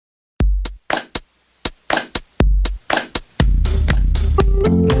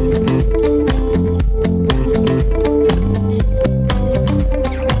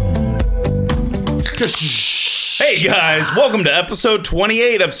Hey guys, welcome to episode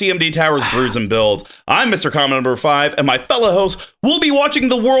 28 of CMD Tower's Brews and Builds. I'm Mr. Common number 5, and my fellow host will be watching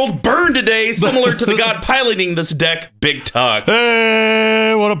the world burn today, similar to the god piloting this deck, Big Tuck.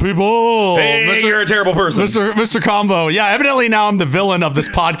 Hey, what up, people? Hey, you're a terrible person. Mr. Combo. Yeah, evidently now I'm the villain of this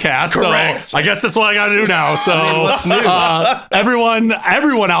podcast. Correct. So I guess that's what I got to do now. So what's new? Everyone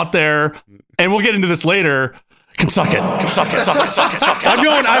out there, and we'll get into this later, can suck it. I'm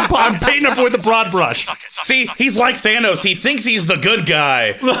painting us with a broad brush. See, he's like Thanos. He thinks he's the good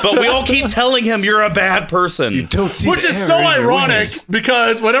guy, but we all keep telling him you're a bad person. Which is so ironic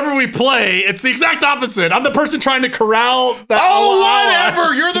because whenever we play, it's the exact opposite. I'm the person trying to corral that.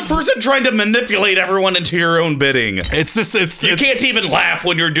 Whatever. You're the person trying to manipulate everyone into your own bidding. You Can't even laugh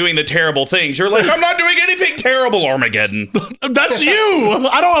when you're doing the terrible things. You're like, I'm not doing anything terrible, Armageddon. That's you.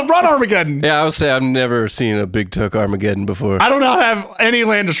 I don't run Armageddon. Yeah, I would say I've never seen a Big Tuck Armageddon before. I do not have any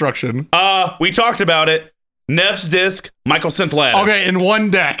land destruction. We talked about it. Nev's Disc, Michael Synthlattis. Okay, in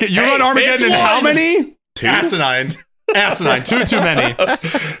one deck. You run Armageddon in how many? 2? Asinine. Too many.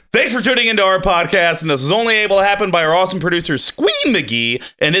 Thanks for tuning into our podcast, and this is only able to happen by our awesome producer, Squee McGee,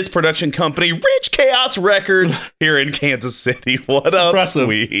 and his production company, Rich Chaos Records, here in Kansas City. What up, Impressive.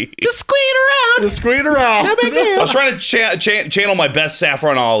 Squee? Just squeeze around. No big deal. I was trying to channel my best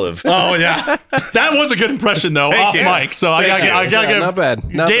Saffron Olive. Oh, yeah. That was a good impression, though, off you. mic. So I gotta give not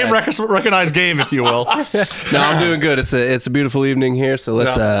bad. Not game bad. recognized game, if you will. No, I'm doing good. It's a beautiful evening here, so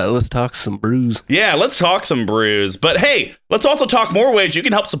let's talk some brews. Yeah, let's talk some brews. But hey, let's also talk more ways you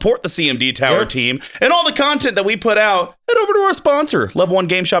can help support the CMD Tower team and all the content that we put out. Head over to our sponsor,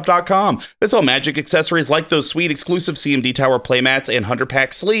 level1gameshop.com. They sell magic accessories like those sweet exclusive CMD Tower playmats and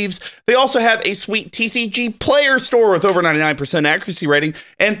 100-pack sleeves. They also have a sweet TCG player store with over 99% accuracy rating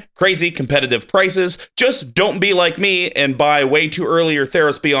and crazy competitive prices. Just don't be like me and buy way too early or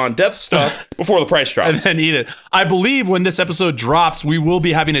Theros Beyond Death stuff before the price And drops. then eat it. I believe when this episode drops, we will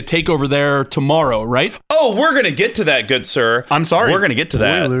be having a takeover there tomorrow, right? Oh, we're going to get to that, good sir. I'm sorry. We're going to get to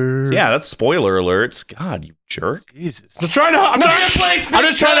Spoiler. that. Yeah, that's spoiler alerts. God, you jerk. Jesus. I'm just trying to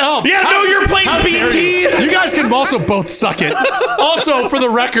help. Yeah, know your place, BT. You guys can also both suck it. Also, for the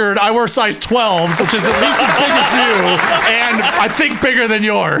record, I wear size 12s, which is at least as big as you, and I think bigger than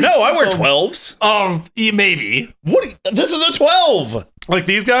yours. No, I wear 12s. Maybe. This is a 12. Like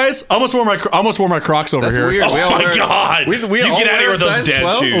these guys, I almost wore my Crocs over That's here. weird. Oh my God. We you all get out of here wear with those size dead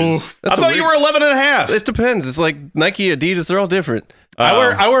 12? shoes. Ooh, I that's thought a you weird- were 11 and a half. It depends. It's like Nike, Adidas, they're all different.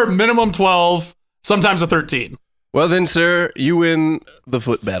 I wear minimum 12, sometimes a 13. Well then, sir, you win the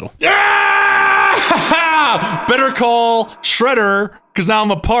foot battle. Yeah! Better call Shredder, because now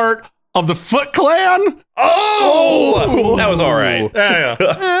I'm a part of the Foot Clan. Oh! That was all right.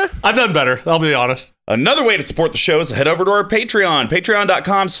 Yeah. I've done better, I'll be honest. Another way to support the show is to head over to our Patreon,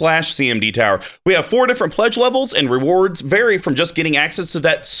 patreon.com/CMD Tower. We have 4 different pledge levels, and rewards vary from just getting access to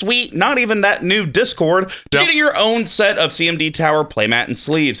that sweet, not even that new Discord, to getting your own set of CMD Tower playmat and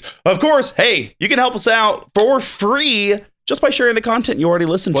sleeves. Of course, hey, you can help us out for free just by sharing the content you already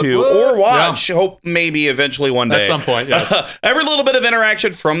listened to or watch. Hope maybe eventually one day. At some point, yes. Every little bit of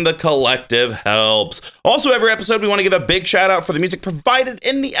interaction from the collective helps. Also, every episode, we want to give a big shout out for the music provided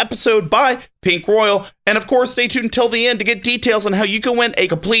in the episode by Pink Royal. And of course, stay tuned until the end to get details on how you can win a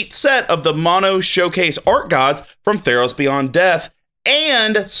complete set of the Mono Showcase Art Gods from Theros Beyond Death.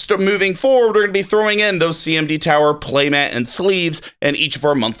 And moving forward, we're going to be throwing in those CMD Tower playmat and sleeves in each of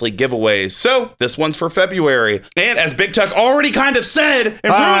our monthly giveaways. So this one's for February. And as Big Tuck already kind of said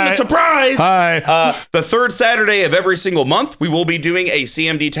and ruined the surprise, the third Saturday of every single month, we will be doing a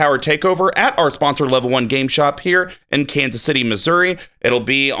CMD Tower takeover at our sponsor Level 1 Game Shop here in Kansas City, Missouri. It'll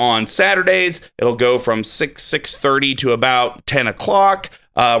be on Saturdays. It'll go from 6:30 to about 10 o'clock.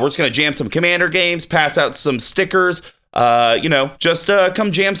 We're just going to jam some Commander games, pass out some stickers. Just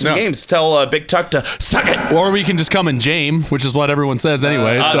come jam some games. Tell Big Tuck to suck it. Or we can just come and jam, which is what everyone says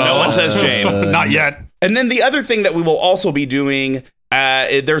anyway. So no one says jam. Not yet. And then the other thing that we will also be doing,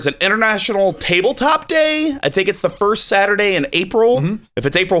 there's an International Tabletop Day. I think it's the first Saturday in April. If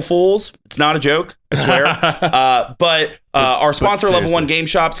it's April Fool's, it's not a joke, I swear. But our sponsor, Level 1 Game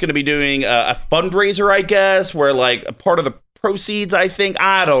Shop, is going to be doing a fundraiser, I guess, where like a part of the proceeds, I think,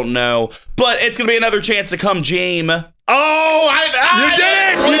 I don't know. But it's going to be another chance to come jam. You did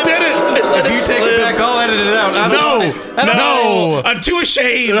it! If you take it back, I'll edit it out. No! I'm too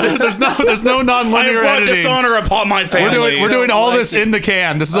ashamed. There's no I non-linear have brought editing. dishonor upon my family. We're doing all this in the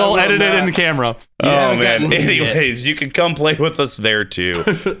can. This is all edited in the camera. Oh, man. Anyways, you can come play with us there, too.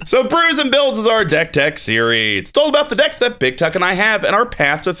 So, Brews and Builds is our deck tech series. It's all about the decks that Big Tuck and I have and our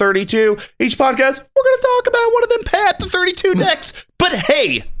path to 32. Each podcast, we're going to talk about one of them path to 32 decks. But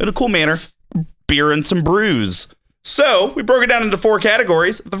hey, in a cool manner, beer and some brews. So we broke it down into 4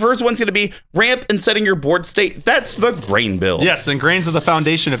 categories. The first one's going to be ramp and setting your board state. That's the grain build. Yes, and grains are the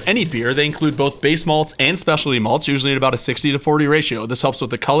foundation of any beer. They include both base malts and specialty malts, usually at about a 60-40 ratio. This helps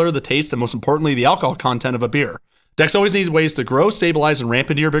with the color, the taste, and most importantly, the alcohol content of a beer. Decks always need ways to grow, stabilize, and ramp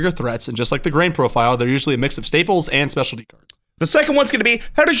into your bigger threats, and just like the grain profile, they're usually a mix of staples and specialty cards. The second one's going to be,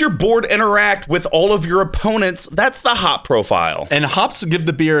 how does your board interact with all of your opponents? That's the hop profile. And hops give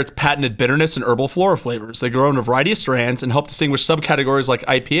the beer its patented bitterness and herbal floral flavors. They grow in a variety of strands and help distinguish subcategories like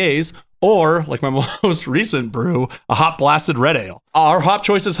IPAs, or, like my most recent brew, a hop-blasted red ale. Our hop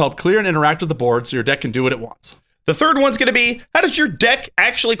choices help clear and interact with the board so your deck can do what it wants. The third one's going to be, how does your deck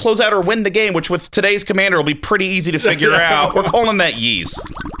actually close out or win the game, which with today's commander will be pretty easy to figure out. We're calling that yeast.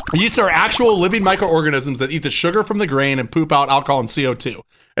 Yeast are actual living microorganisms that eat the sugar from the grain and poop out alcohol and CO2.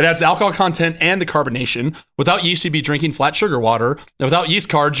 It adds alcohol content and the carbonation. Without yeast, you'd be drinking flat sugar water. And without yeast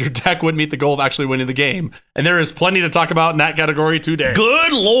cards, your deck wouldn't meet the goal of actually winning the game. And there is plenty to talk about in that category today.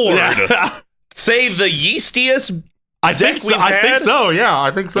 Good Lord. Yeah. Say the yeastiest. I think so. Yeah, I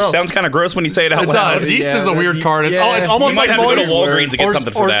think so. Which sounds kind of gross when you say it out It loud. does. Yeast is a weird card. It's almost You might like have to go to moist Walgreens and get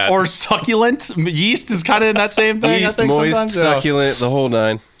something for that. Or succulent. Yeast is kind of in that same thing. Yeast, I think moist, sometimes. succulent, the whole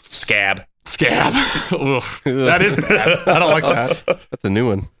 9. Scab. Scab. Oof. That is bad. I don't like that. That's a new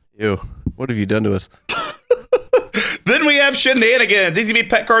one. Ew. What have you done to us? Then we have shenanigans. These can be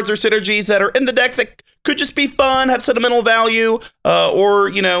pet cards or synergies that are in the deck that could just be fun, have sentimental value, or,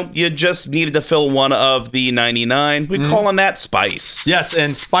 you just needed to fill one of the 99. We call on that spice. Yes,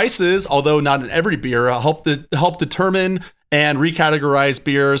 and spices, although not in every beer, help determine and recategorize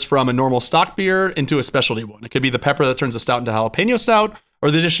beers from a normal stock beer into a specialty one. It could be the pepper that turns a stout into jalapeno stout,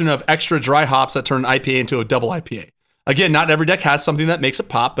 or the addition of extra dry hops that turn an IPA into a double IPA. Again, not every deck has something that makes it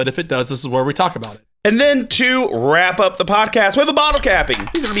pop, but if it does, this is where we talk about it. And then to wrap up the podcast with a bottle capping.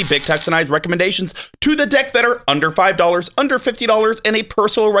 These are going to be Big Tex and I's recommendations to the deck that are under $5, under $50, and a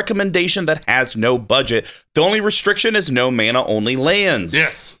personal recommendation that has no budget. The only restriction is no mana-only lands.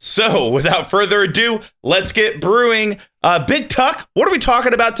 Yes. So, without further ado, let's get brewing. Big Tuck, what are we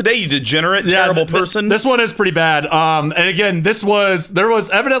talking about today, you degenerate, terrible person? This one is pretty bad. And again, there was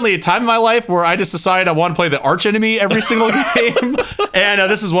evidently a time in my life where I just decided I want to play the archenemy every single game.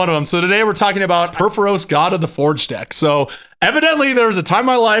 And this is one of them. So today we're talking about Purphoros, God of the Forge deck. So evidently there was a time in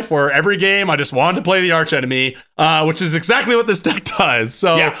my life where every game I just wanted to play the archenemy, which is exactly what this deck does.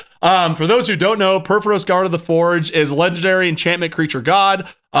 So for those who don't know, Purphoros, God of the Forge is a legendary enchantment creature god.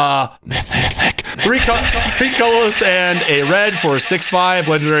 Mythic. Three colorless and a red for a 6/5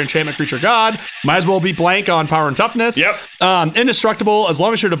 legendary enchantment creature god. Might as well be blank on power and toughness. Yep. Indestructible as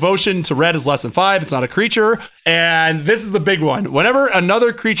long as your devotion to red is less than 5. It's not a creature. And this is the big one. Whenever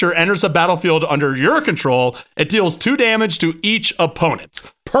another creature enters a battlefield under your control, it deals 2 damage to each opponent.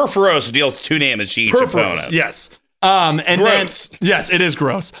 Purphoros deals 2 damage to each opponent. Yes. And gross. Then, yes, it is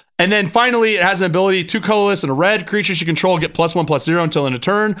gross. And then finally, it has an ability, 2 colorless and a red. Creatures you control get +1/+0 until end of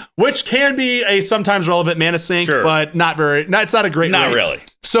turn, which can be a sometimes relevant mana sink, but it's not a great Not rate. really.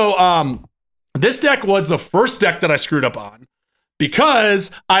 So this deck was the first deck that I screwed up on because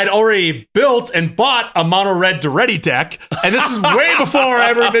I'd already built and bought a mono red Duretti deck. And this is way before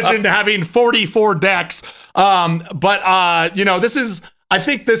I ever envisioned having 44 decks. I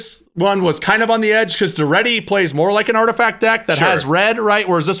think this one was kind of on the edge because Duretti plays more like an artifact deck that has red, right?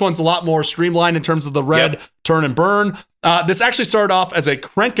 Whereas this one's a lot more streamlined in terms of the red turn and burn. This actually started off as a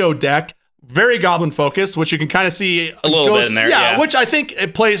Krenko deck, very goblin focused, which you can kind of see a little bit in there. Yeah, which I think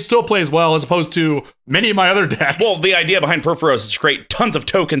it still plays well as opposed to many of my other decks. Well, the idea behind Purphoros is to create tons of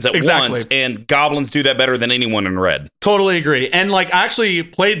tokens at once, and goblins do that better than anyone in red. Totally agree. And I actually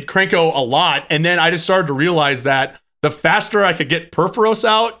played Krenko a lot, and then I just started to realize that the faster I could get Purphoros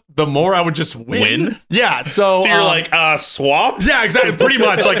out, the more I would just win. Yeah, so you're like, swap? Yeah, exactly, pretty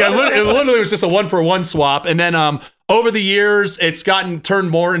much. It literally was just a 1-for-1 swap. And then over the years, it's turned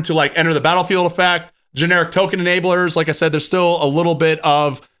more into enter the battlefield effect, generic token enablers. Like I said, there's still a little bit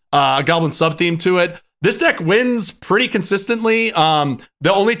of a goblin sub-theme to it. This deck wins pretty consistently.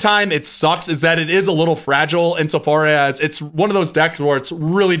 The only time it sucks is that it is a little fragile insofar as it's one of those decks where it's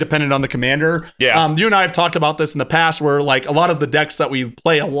really dependent on the commander. Yeah. You and I have talked about this in the past where a lot of the decks that we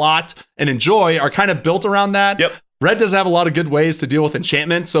play a lot and enjoy are kind of built around that. Yep. Red doesn't have a lot of good ways to deal with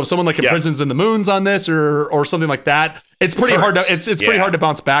enchantment. So if someone like Imprisons in the Moons on this or something like that, it's pretty hard to pretty hard to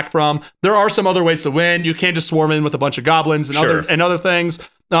bounce back from. There are some other ways to win. You can't just swarm in with a bunch of goblins and other things.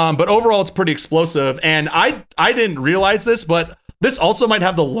 But overall, it's pretty explosive. And I didn't realize this, but this also might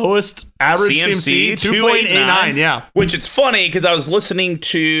have the lowest average CMC 2.89. Yeah. Which it's funny because I was listening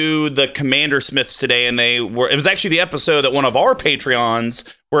to the Commander Smiths today, and it was actually the episode that one of our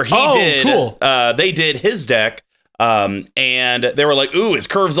Patreons where he they did his deck. And they were like, ooh, his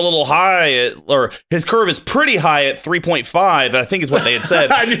curve's a little high, or his curve is pretty high at 3.5, I think is what they had said.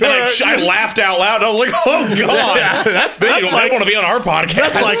 I laughed out loud. I was like, oh, God. Yeah, that's like, like, want to be on our podcast.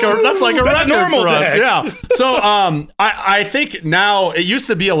 That's like a record normal for us. deck. Yeah. So I think now it used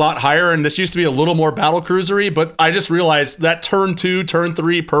to be a lot higher, and this used to be a little more battle cruisery, but I just realized that turn 2, turn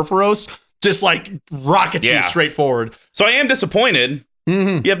 3 Perforos just like rocket you straight forward. So I am disappointed.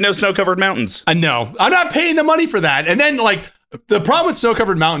 You have no snow-covered mountains. I know. I'm not paying the money for that. And then, like, the problem with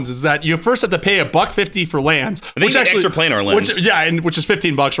snow-covered mountains is that you first have to pay $1.50 for lands, which actually extra planar lens. Which is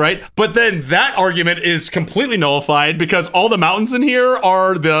 $15, right? But then that argument is completely nullified because all the mountains in here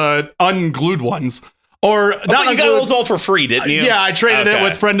are the unglued ones. Or not. You got those all for free, didn't you? Yeah, I traded it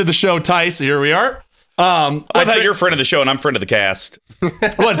with friend of the show, Tice. Here we are. I thought you're friend of the show and I'm friend of the cast.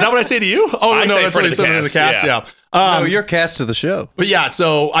 What, is that what I say to you? Oh, no, that's what I said to the cast. Yeah. No, you're cast to the show. But yeah,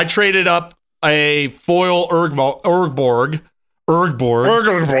 so I traded up a foil Urgborg. I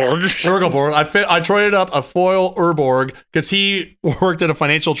traded up a foil Urborg because he worked at a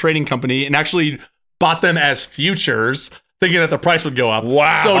financial trading company and actually bought them as futures, thinking that the price would go up.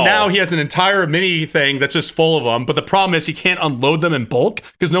 Wow. So now he has an entire mini thing that's just full of them. But the problem is he can't unload them in bulk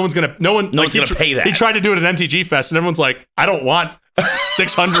because no one's going to pay that. He tried to do it at MTG Fest and everyone's like, I don't want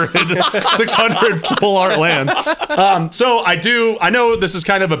 600 full art lands. So I know this is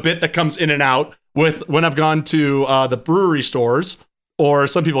kind of a bit that comes in and out with when I've gone to the brewery stores, or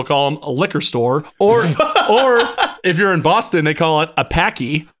some people call them a liquor store, or if you're in Boston, they call it a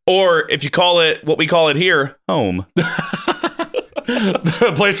packy. Or if you call it what we call it here, home. A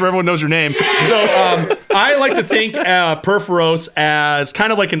place where everyone knows your name. So I like to think Perforos as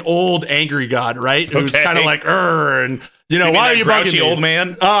kind of like an old angry god, right? Who's kind of like, and why are you grouchy bugging me? Old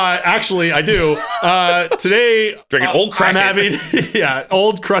man? Actually, I do. Today, drinking old crack. I'm having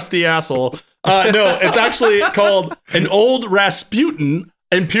old crusty asshole. No, it's actually called an old Rasputin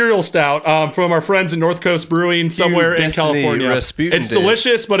Imperial Stout from our friends in North Coast Brewing somewhere in California. Rasputin it's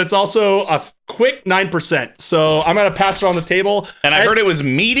delicious, but it's also a quick 9%. So I'm going to pass it on the table. And I heard it was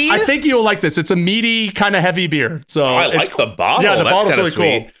meaty? I think you'll like this. It's a meaty, kind of heavy beer. So I like the bottle. Yeah, the That's bottle's really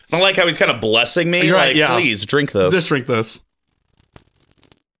sweet. cool. I like how he's kind of blessing me. You're right, yeah. Please, drink this. Just drink this.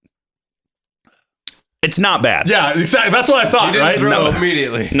 It's not bad. Yeah, exactly. That's what I thought, right? Throw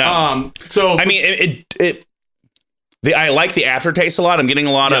immediately. No. So I mean, I like the aftertaste a lot. I'm getting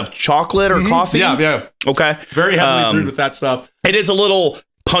a lot of chocolate or coffee. Yeah. Okay. Very heavily brewed with that stuff. It is a little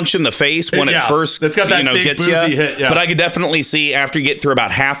punch in the face when it first it's got that big gets boozy you. hit. Yeah. But I could definitely see after you get through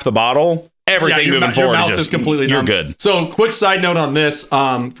about half the bottle, everything moving forward your mouth is completely you're numb. good. So quick side note on this,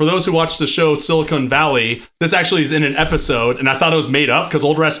 for those who watch the show Silicon Valley, this actually is in an episode, and I thought it was made up because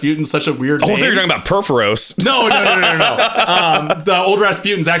Old Rasputin's such a weird name. I thought you were talking about Perforos. No. The Old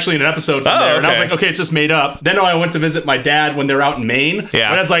Rasputin's actually in an episode from there, and I was like, okay, it's just made up. Then I went to visit my dad when they're out in Maine. Yeah.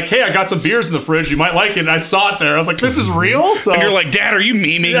 My dad's like, hey, I got some beers in the fridge, you might like it, and I saw it there. I was like, this is real? So And you're like, Dad, are you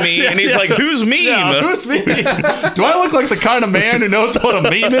memeing me? And he's like, who's meme? Yeah, who's me? Do I look like the kind of man who knows what a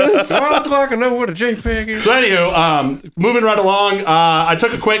meme is? Do I look like I know what a JPEG is? So anywho, moving right along, I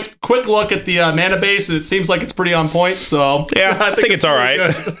took a quick look at the mana base, and it seems like it's pretty on point. So yeah, I think it's all right.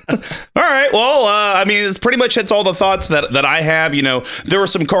 All right. Well, I mean, it's pretty much hits all the thoughts that I have. There were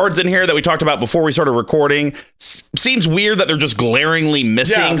some cards in here that we talked about before we started recording. Seems weird that they're just glaringly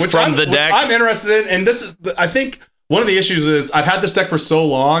missing from the deck. Which I'm interested in, and this is, I think, one of the issues is I've had this deck for so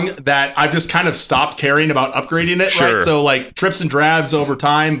long that I've just kind of stopped caring about upgrading it. Sure. Right. So like trips and drabs over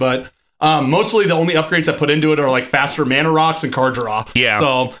time, but mostly the only upgrades I put into it are like faster mana rocks and card draw. Yeah.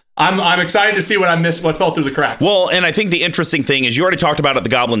 So I'm excited to see what I missed, what fell through the cracks. Well, and I think the interesting thing is you already talked about it, the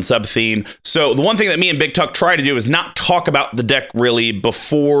Goblin sub theme. So the one thing that me and Big Tuck try to do is not talk about the deck really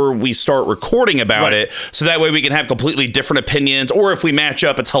before we start recording about it. So that way we can have completely different opinions, or if we match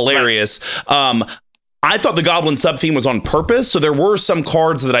up, it's hilarious. Right. I thought the Goblin sub-theme was on purpose, so there were some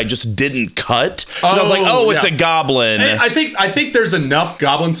cards that I just didn't cut. I was like, it's a Goblin. I think there's enough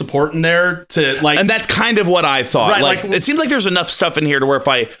Goblin support in there to like... And that's kind of what I thought. Right, like it seems like there's enough stuff in here to where if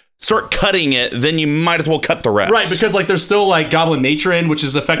I start cutting it, then you might as well cut the rest. Right, because like there's still like Goblin Matron, which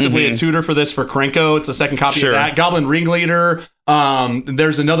is effectively a tutor for this for Krenko. It's a second copy of that. Goblin Ringleader.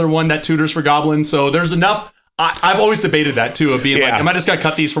 There's another one that tutors for Goblins. So there's enough... I've always debated that too, of being like, am I just gonna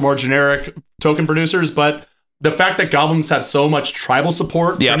cut these for more generic token producers? But the fact that Goblins have so much tribal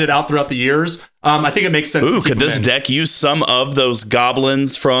support printed out throughout the years, I think it makes sense. Ooh, could this deck use some of those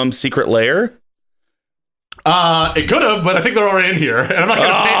Goblins from Secret Lair? It could have, but I think they're already in here, and I'm not gonna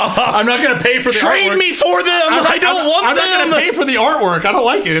pay. I'm not gonna pay for the Trade artwork. me for them. I don't want I'm them. not gonna pay for the artwork. I don't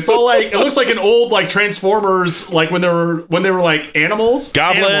like it. It's all like it looks like an old like Transformers, like when they were like animals.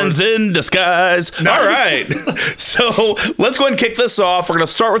 Goblins in disguise. Nice. All right. So let's go ahead and kick this off. We're going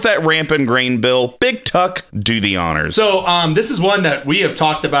to start with that ramp and grain bill. Big Tuck, do the honors. So this is one that we have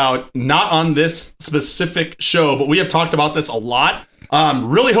talked about, not on this specific show, but we have talked about this a lot.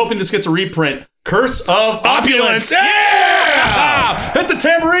 Really hoping this gets a reprint. Curse of Opulence. Yeah! Hit the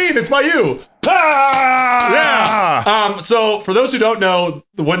tambourine. It's by you. Yeah. So for those who don't know,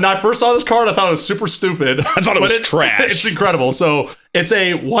 when I first saw this card, I thought it was super stupid. I thought it was trash. It's incredible. So it's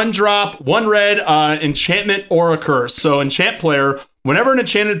a 1-drop, 1 red enchantment or a curse. So enchant player, whenever an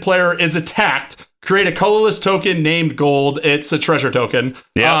enchanted player is attacked, create a colorless token named gold. It's a treasure token.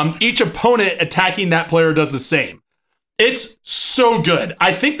 Yep. Each opponent attacking that player does the same. It's so good.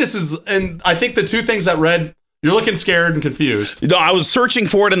 I think this is, and I think the two things that read, you're looking scared and confused. No, I was searching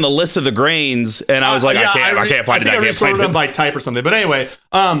for it in the list of the grains, and I was like, I can't find it. I resorted them by type or something. But anyway,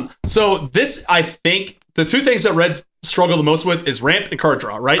 so this, I think, the two things that Red struggle the most with is ramp and card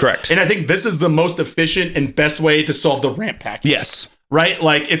draw, right? Correct. And I think this is the most efficient and best way to solve the ramp package. Yes. Right?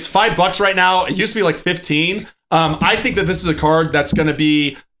 Like, it's $5 right now. It used to be like 15. I think that this is a card that's going to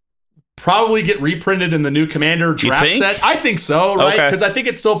be probably get reprinted in the new Commander draft set. I think so, right? Because I think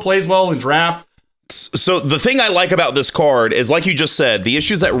it still plays well in draft. So the thing I like about this card is, like you just said, the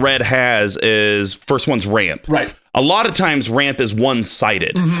issues that Red has is, first one's ramp. Right. A lot of times ramp is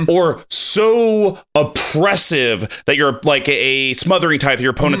one-sided or so oppressive that you're like a smothering type.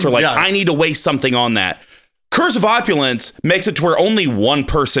 Your opponents are like, I need to waste something on that. Curse of Opulence makes it to where only one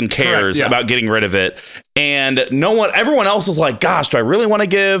person cares about getting rid of it. And everyone else is like, gosh, do I really want to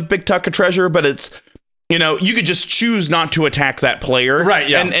give Big Tuck a treasure? But it's, you could just choose not to attack that player. Right,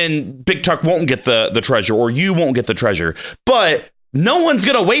 yeah. And Big Tuck won't get the treasure, or you won't get the treasure. But no one's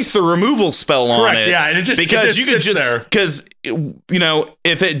going to waste the removal spell on it. Yeah, and it just sits there. Because,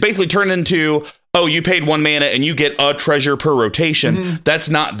 if it basically turned into, oh, you paid 1 mana and you get a treasure per rotation, that's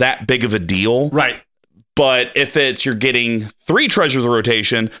not that big of a deal. Right. But if you're getting 3 treasures a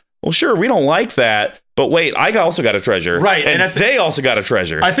rotation, well, sure, we don't like that. But wait, I also got a treasure. Right. And they also got a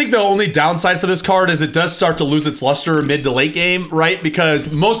treasure. I think the only downside for this card is it does start to lose its luster mid to late game, right?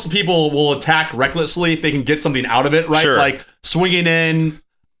 Because most people will attack recklessly if they can get something out of it, right? Sure. Like swinging in,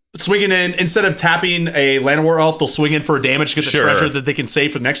 instead of tapping a Land War Elf, they'll swing in for a damage to get the treasure that they can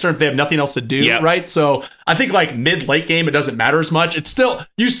save for the next turn if they have nothing else to do, right? So I think like mid late game, it doesn't matter as much.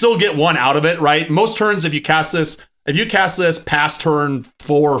 You still get 1 out of it, right? Most turns, if you cast this past turn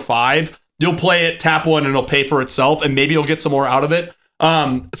 4 or 5, you'll play it, tap 1, and it'll pay for itself, and maybe you'll get some more out of it.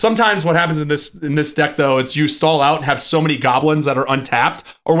 Sometimes what happens in this deck though is you stall out and have so many goblins that are untapped,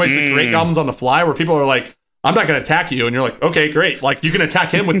 or ways to create goblins on the fly, where people are like, I'm not going to attack you. And you're like, okay, great. Like, you can attack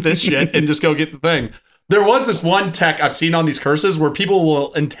him with this shit and just go get the thing. There was this one tech I've seen on these curses where people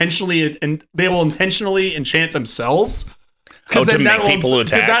will intentionally enchant themselves. To make people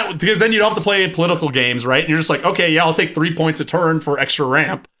attack? Because then you don't have to play political games, right? And you're just like, okay, yeah, I'll take 3 points a turn for extra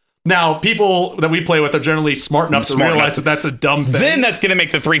ramp. Now, people that we play with are generally smart enough to realize that that's a dumb thing. Then that's going to make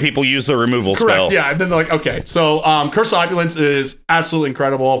the 3 people use the removal spell. Yeah, and then they're like, okay. So Curse of Opulence is absolutely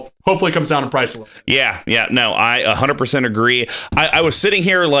incredible. Hopefully it comes down in price a little. Yeah. No, I 100% agree. I was sitting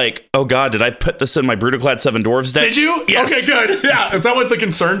here like, oh God, did I put this in my Brutoclad 7 Dwarves deck? Did you? Yes. Okay, good. Yeah, is that what the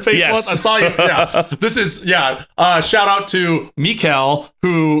concern face was? I saw you. Yeah. This is, shout out to Mikael,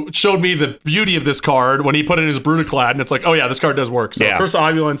 who showed me the beauty of this card when he put it in his Brutoclad, and it's like, oh yeah, this card does work. So Curse of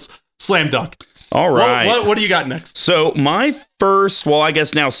Opulence, slam dunk. All right. What do you got next? So my first, I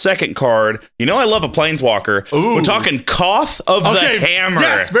guess now second card, I love a Planeswalker. Ooh. We're talking Koth of the Hammer.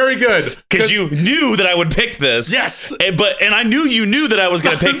 Yes, very good. Because you knew that I would pick this. Yes. And I knew you knew that I was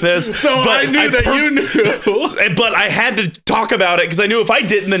going to pick this. So I knew that you knew. But I had to talk about it because I knew if I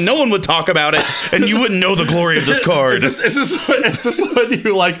didn't, then no one would talk about it, and you wouldn't know the glory of this card. Is this when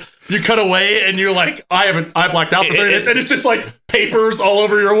you like... You cut away and you're like, I blacked out for 30 minutes, and it's just like papers all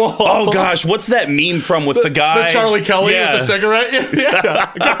over your wall. Oh gosh, what's that meme from with the guy? The Charlie Kelly with the cigarette?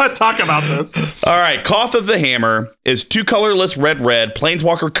 Yeah. Gotta talk about this. All right, Koth of the Hammer is 2 colorless red,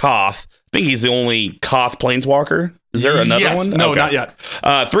 Planeswalker Koth. I think he's the only Koth Planeswalker. Is there another one? No, not yet.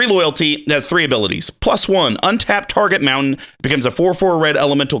 3 loyalty, has 3 abilities. +1, untap target mountain, becomes a 4/4 red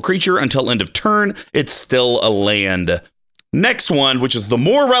elemental creature until end of turn. It's still a land. Next one, which is the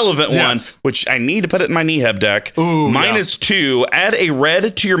more relevant one, which I need to put it in my Neheb deck. Ooh, -2, add a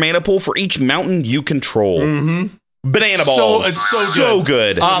red to your mana pool for each mountain you control. Banana balls. It's so good. So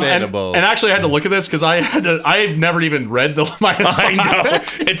good. Banana balls. And actually, I had to look at this because I've never even read the -5. I know.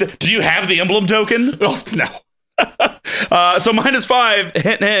 Do you have the emblem token? Oh, no. So -5,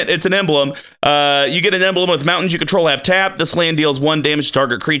 hint, it's an emblem. You get an emblem with mountains you control have tapped. This land deals 1 damage to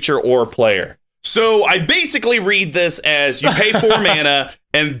target creature or player. So I basically read this as you pay 4 mana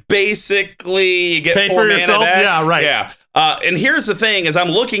and basically you get Pay 4 for mana yourself? back. Yeah, right. Yeah. And here's the thing: is I'm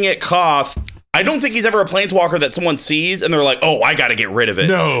looking at Koth. I don't think he's ever a planeswalker that someone sees and they're like, oh, I got to get rid of it.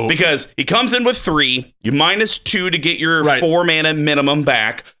 No. Because he comes in with 3, you -2 to get your 4 mana minimum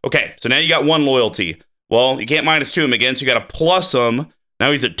back. Okay, so now you got 1 loyalty. Well, you can't -2 him again, so you got to plus him.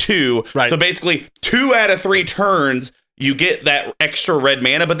 Now he's at 2. Right. So basically, 2 out of 3 turns, you get that extra red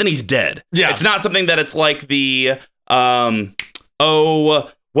mana, but then he's dead. Yeah. It's not something that it's like the, Freyleys,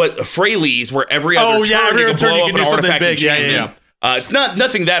 where every other turn you can blow up an artifact enchantment. It's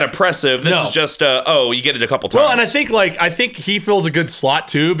nothing that oppressive. This is just you get it a couple times. Well, and I think he fills a good slot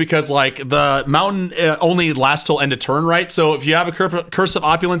too, because like the mountain only lasts till end of turn, right? So if you have a Curse of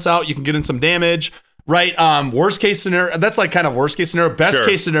Opulence out, you can get in some damage, right? Worst case scenario, that's like kind of worst case scenario. Best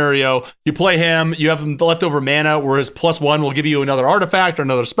case scenario, you play him, you have him the leftover mana, where his +1 will give you another artifact or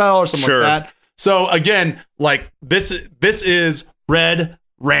another spell or something like that. So again, like this is red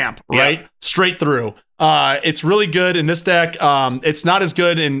ramp, right? Yep. Straight through. It's really good in this deck. It's not as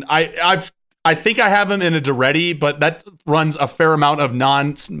good, and I think I have him in a Daretti, but that runs a fair amount of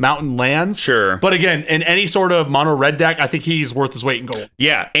non-mountain lands. Sure. But again, in any sort of mono red deck, I think he's worth his weight in gold.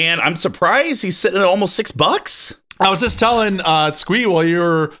 Yeah, and I'm surprised he's sitting at almost $6. I was just telling Squee while you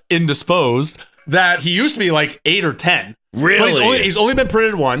were indisposed that he used to be like 8 or 10. Really? But he's only been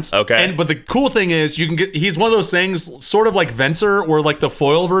printed once. Okay. But the cool thing is he's one of those things sort of like Venser, where like the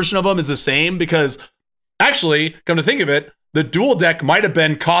foil version of him is the same, because actually, come to think of it, the dual deck might have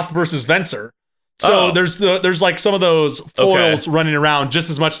been Koth versus Venser. So there's like some of those foils running around just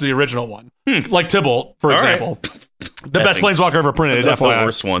as much as the original one. Like Tibalt, for example. The best planeswalker ever printed. That's the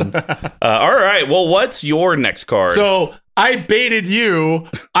worst one. All right. Well, what's your next card? So I baited you.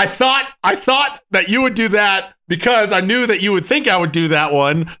 I thought that you would do that because I knew that you would think I would do that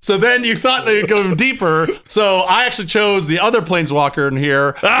one. So then you thought that you'd go deeper. So I actually chose the other planeswalker in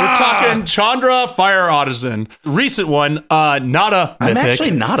here. We're talking Chandra Fire Artisan. Recent one, not a mythic. I'm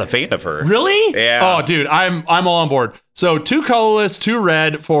actually not a fan of her. Really? Yeah. Oh, dude, I'm all on board. So 2 colorless, 2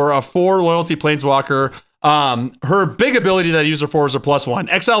 red for a 4 loyalty planeswalker. Her big ability that I use her for is her +1.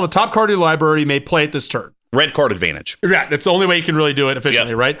 Exile the top card of your library, you may play it this turn. Red card advantage. Yeah, that's the only way you can really do it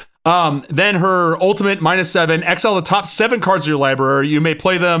efficiently, right? Then her ultimate -7, exile the top 7 cards of your library. You may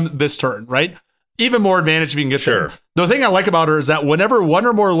play them this turn, right? Even more advantage if you can get there. The thing I like about her is that whenever 1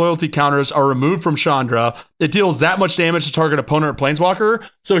 or more loyalty counters are removed from Chandra, it deals that much damage to target opponent or planeswalker.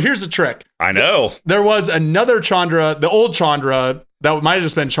 So here's the trick. I know. There was another Chandra, the old Chandra, that might have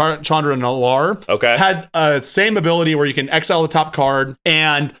just been Chandra Nalar. Okay. Had a same ability where you can exile the top card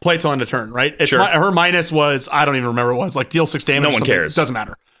and play it till end of turn, right? Her minus was, I don't even remember what it was, like deal 6 damage. No one cares. It doesn't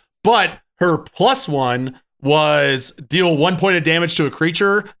matter. But her +1 was deal 1 point of damage to a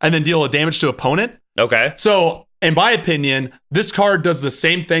creature and then deal a damage to opponent. Okay. So, in my opinion, this card does the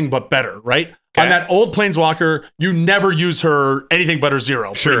same thing but better, right? Okay. On that old planeswalker, you never use her anything but her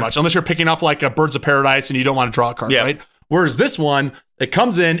 0, pretty much, unless you're picking off like a Birds of Paradise and you don't want to draw a card, right? Whereas this one, it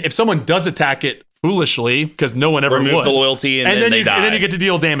comes in, if someone does attack it foolishly, because no one ever would. Remove the loyalty and then they die. And then you get to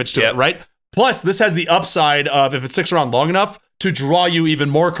deal damage to it, right? Plus, this has the upside of, if it sticks around long enough, to draw you even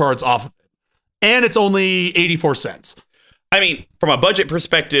more cards off of it. And it's only 84 cents. I mean, from a budget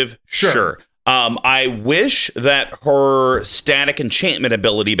perspective, sure. I wish that her static enchantment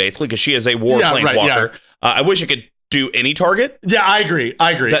ability, basically, because she is a war planeswalker, I wish it could do any target. Yeah, I agree.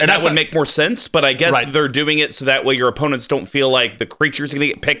 That would make more sense, but I guess they're doing it so that way your opponents don't feel like the creature's going to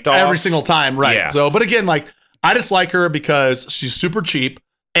get picked off every single time, right? Yeah. So, but again, like, I just like her because she's super cheap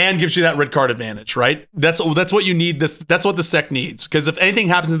and gives you that red card advantage, right? That's what you need. That's what this deck needs. Because if anything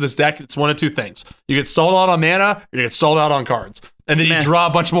happens to this deck, it's one of 2 things: you get stalled out on mana, or you get stalled out on cards, and then you draw a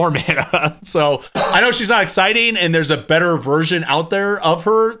bunch more mana. So I know she's not exciting, and there's a better version out there of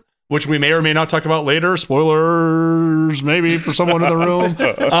her, which we may or may not talk about later. Spoilers, maybe, for someone in the room.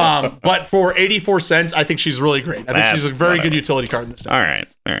 But for 84 cents, I think she's really great. I think she's a very good utility card in this deck. All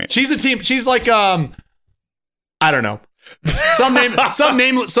right. She's a team. She's like, I don't know. Some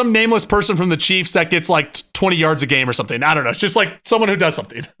nameless person from the Chiefs that gets like 20 yards a game or something. I don't know. It's just like someone who does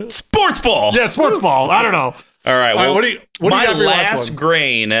something. Sports ball. Yeah, sports ball. I don't know. All right. Well, what do you my have for your last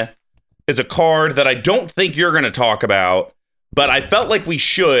grain is a card that I don't think you're going to talk about, but I felt like we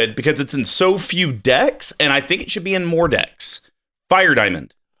should because it's in so few decks, and I think it should be in more decks. Fire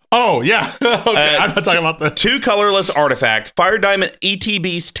Diamond. Oh, yeah. Okay, I'm not talking about this. 2 colorless artifact. Fire Diamond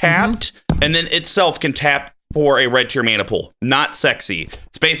ETBs tapped, and then itself can tap for a red tier mana pool. Not sexy.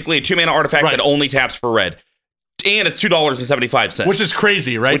 It's basically a 2 mana artifact that only taps for red. And it's $2.75. Which is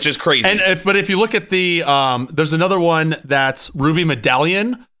crazy, right? Which is crazy. But if you look at the, there's another one that's Ruby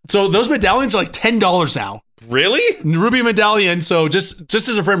Medallion. So those medallions are like $10 now. Really? Ruby Medallion. So just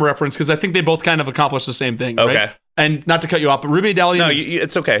as a frame of reference, because I think they both kind of accomplish the same thing. Okay. Right? And not to cut you off, but Ruby Medallion. No,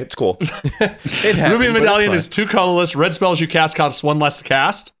 it's okay. It's cool. Ruby Medallion is 2 colorless. Red spells you cast cost 1 less to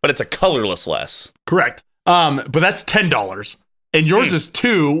cast. But it's a colorless less. Correct. But that's $10. And yours is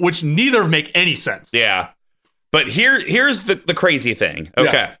 2, which neither make any sense. Yeah. But here's the crazy thing.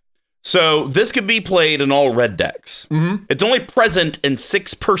 Okay. Yes. So this could be played in all red decks. Mm-hmm. It's only present in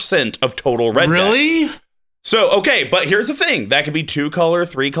 6% of total red decks. Really? So, okay, but here's the thing. That could be 2 color,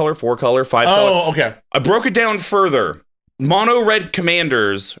 3 color, 4 color, 5 color. Oh, okay. I broke it down further. Mono red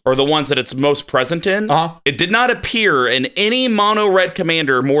commanders are the ones that it's most present in. Uh-huh. It did not appear in any mono red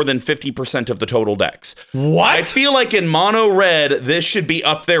commander more than 50% of the total decks. What? I feel like in mono red, this should be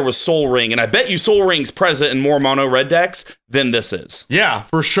up there with Soul Ring, and I bet you Soul Ring's present in more mono red decks than this is. Yeah,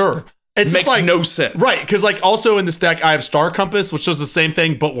 for sure. It Makes no sense. Right, because like also in this deck, I have Star Compass, which does the same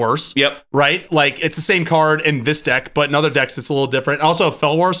thing, but worse. Yep. Right? Like it's the same card in this deck, but in other decks, it's a little different. Also,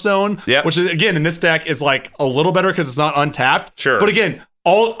 Felwar Stone, Yep. which is, again, in this deck, is like a little better because it's not untapped. Sure. But again,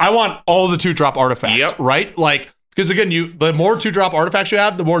 I want all the 2-drop artifacts, Yep. right? Like, because again, the more 2-drop artifacts you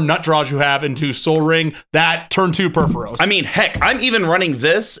have, the more nut draws you have into Soul Ring, that turn 2 Perforos. I mean, heck, I'm even running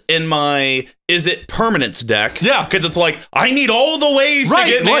this in my Is It Permanence deck. Yeah. Because it's like, I need all the ways Right,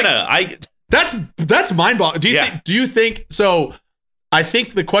 to get like- mana. That's mind-boggling. Do you think so? I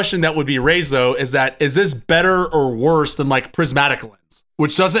think the question that would be raised though is this better or worse than like Prismatic Lens,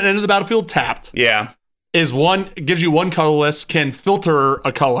 which doesn't enter the battlefield tapped? Yeah. Gives you 1 colorless, can filter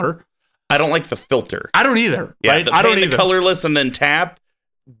a color. I don't like the filter. I don't either. Yeah, right? the I don't pay the either. colorless and then tap.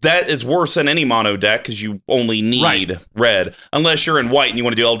 That is worse than any mono deck because you only need red, unless you're in white and you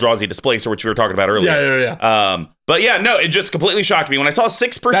want to do Eldrazi Displacer, which we were talking about earlier. Yeah. But yeah, no, it just completely shocked me when I saw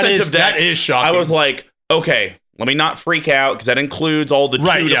 6% of decks. That is shocking. I was like, okay, let me not freak out because that includes all the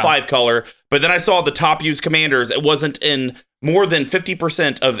 2 to 5 color. But then I saw the top used commanders. It wasn't in more than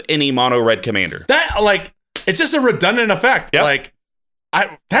 50% of any mono red commander. That like it's just a redundant effect. Yep. Like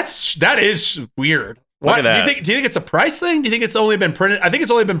that is weird. Look at that. Do you think it's a price thing? Do you think it's only been printed? I think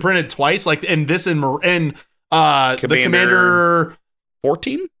it's only been printed twice, like in the Commander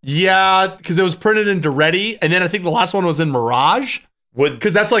 14? Yeah, because it was printed in Duretti, and then I think the last one was in Mirage.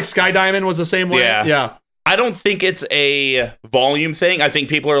 Because that's like Sky Diamond was the same way. Yeah. I don't think it's a volume thing. I think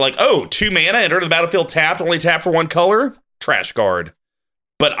people are like, oh, 2 mana, enter the battlefield tapped, only tap for 1 color, trash card.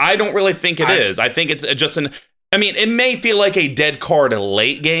 But I don't really think it is. I think it's just it may feel like a dead card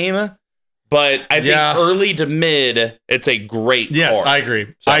late game, but I think early to mid, it's a great card. Yes, I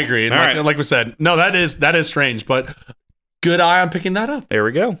agree. So, I agree. And like we said, no, that is strange, but good eye on picking that up. There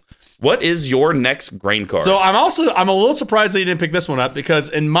we go. What is your next grain card? So I'm a little surprised that you didn't pick this one up because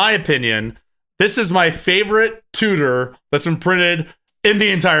in my opinion, this is my favorite tutor that's been printed in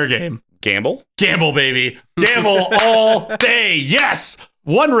the entire game. Gamble, baby. Gamble all day. Yes.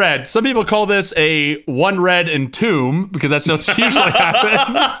 1 red. Some people call this a 1 red entomb because that's just usually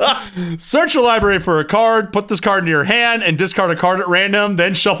happens. Search your library for a card, put this card into your hand, and discard a card at random,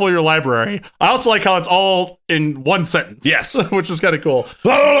 then shuffle your library. I also like how it's all in 1 sentence. Yes. Which is kind of cool.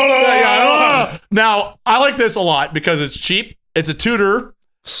 Now, I like this a lot because it's cheap. It's a tutor.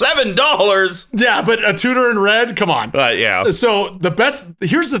 $7. Yeah, but a tutor in red, come on. Yeah. So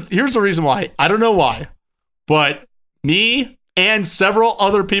here's the reason why. I don't know why, but me and several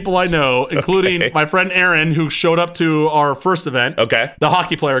other people I know, including my friend Aaron, who showed up to our first event. Okay. The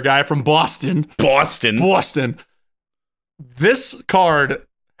hockey player guy from Boston. This card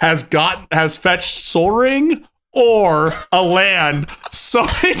has fetched Soul Ring or a land so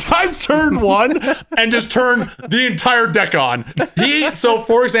many times turn 1 and just turn the entire deck on. So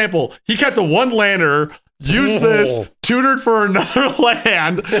for example, he kept a 1 lander, used this, tutored for another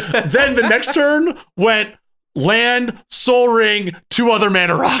land, then the next turn went land, Soul Ring, 2 other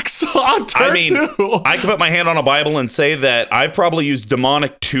mana rocks on turn 2. I can put my hand on a Bible and say that I've probably used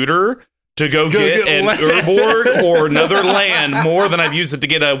Demonic Tutor to go get an Urborg or another land more than I've used it to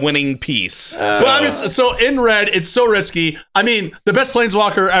get a winning piece. So in red, it's so risky. I mean, the best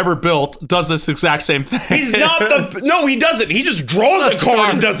Planeswalker ever built does this exact same thing. He's not No, he doesn't. He just draws a card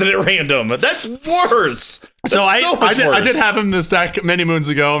and does it at random. That's worse. I did have him in this deck many moons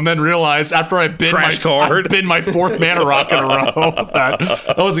ago, and then realized after I bin my 4th mana rock in a row.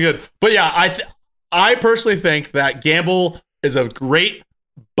 That wasn't good. But yeah, I personally think that Gamble is a great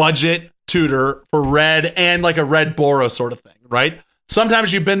budget tutor for red and like a red Boros sort of thing, right?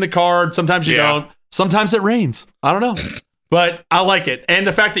 Sometimes you bend the card, sometimes you don't. Sometimes it rains. I don't know. But I like it. And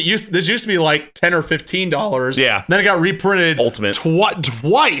the fact that this used to be like $10 or $15. Yeah. Then it got reprinted. Ultimate.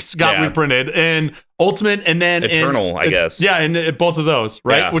 Twice got reprinted. And Ultimate and then Eternal, I guess. Yeah, and both of those,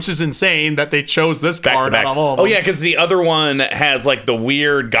 right? Yeah. Which is insane that they chose this card out of all of them. Oh, yeah, because the other one has like the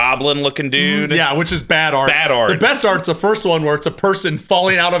weird goblin-looking dude. Yeah, which is bad art. Bad art. The best art's the first one where it's a person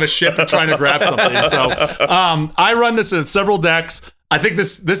falling out of a ship and trying to grab something. So I run this in several decks. I think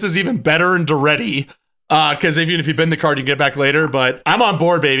this is even better in Duretti. Because even if you bend the card, you can get it back later. But I'm on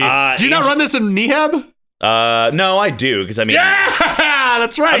board, baby. Do you not run this in Neheb? No, I do. Because I mean,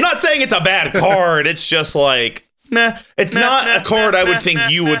 that's right. I'm not saying it's a bad card. It's just like, meh. It's not a card I would think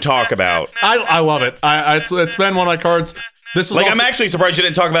you would talk about. I love it. It's been one of my cards. This was like, also, I'm actually surprised you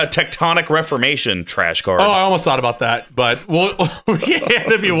didn't talk about Tectonic Reformation trash card. Oh, I almost thought about that, but we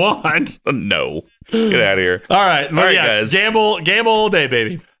can if you want. No, get out of here. All right, guys. gamble all day,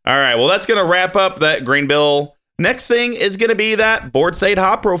 baby. All right, well, that's going to wrap up that Green Bill. Next thing is going to be that Board State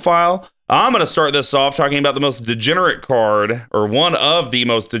Hot Profile. I'm going to start this off talking about the most degenerate card, or one of the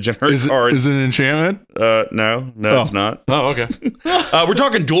most degenerate cards. Is it an enchantment? No, it's not. Oh, okay. We're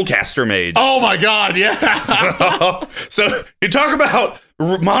talking Dualcaster Mage. Oh my God, yeah. So you talk about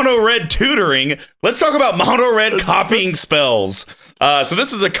mono red tutoring. Let's talk about mono red copying spells. So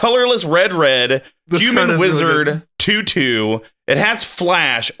this is a colorless red human wizard really 2/2. It has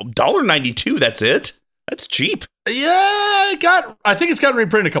flash. $1.92. That's it. That's cheap. Yeah, I think it's gotten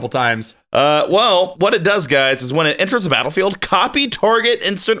reprinted a couple times. Well, what it does, guys, is when it enters the battlefield, copy target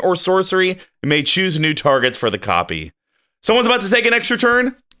instant or sorcery. You may choose new targets for the copy. Someone's about to take an extra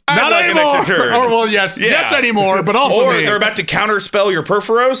turn. Not anymore. An extra turn. Oh, well, yes anymore, but also or they're about to counterspell your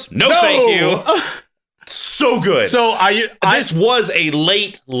Perforos. No, thank you. So good. So this was a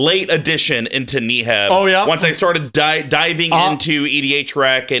late addition into Neheb. Oh, yeah? Once I started diving into EDH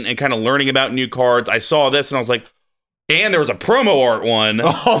Rec and kind of learning about new cards, I saw this and I was like, and there was a promo art one,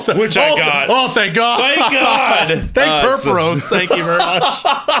 which I got. Oh, thank God. Thank God. Thank Perforos. Thank you very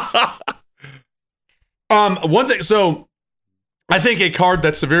much. One thing, so I think a card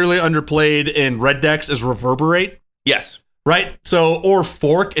that's severely underplayed in red decks is Reverberate. Yes. Right? So, or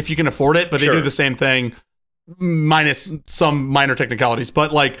Fork if you can afford it, but they do the same thing minus some minor technicalities.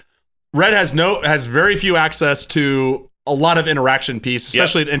 But like red has very few access to a lot of interaction piece,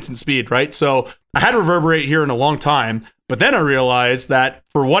 especially at instant speed, right? So I had Reverberate here in a long time, but then I realized that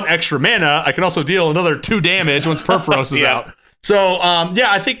for 1 extra mana, I can also deal another 2 damage once Perforos is out. So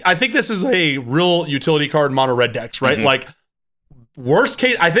I think this is a real utility card in mono red decks, right? Like worst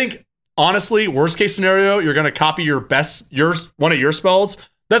case, I think honestly, worst case scenario, you're going to copy one of your spells.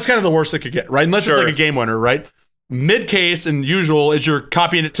 That's kind of the worst it could get, right? Unless it's like a game winner, right? Mid case and usual is you're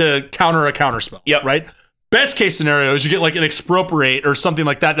copying it to counter a counter spell, right? Best case scenario is you get like an Expropriate or something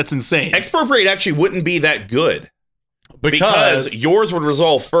like that. That's insane. Expropriate actually wouldn't be that good. Because yours would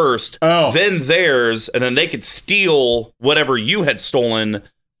resolve first, then theirs, and then they could steal whatever you had stolen.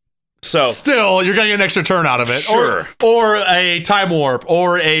 So still, you're going to get an extra turn out of it. Sure. Or a time warp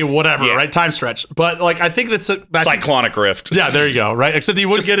or a whatever, right? Time stretch. But like I think that's Cyclonic Rift. Yeah, there you go, right? Except you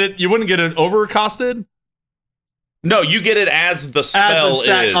wouldn't get it overcosted. No, you get it as the spell is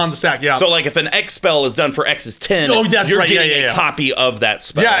on the stack, yeah. So like if an X spell is done for X's 10, you're getting a copy of that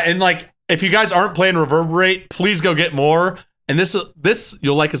spell. Yeah, and like if you guys aren't playing Reverberate, please go get more. And this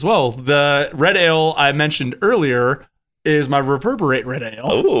you'll like as well. The red ale I mentioned earlier is my Reverberate red ale.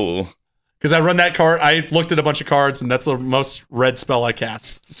 Oh. Because I run that card. I looked at a bunch of cards, and that's the most red spell I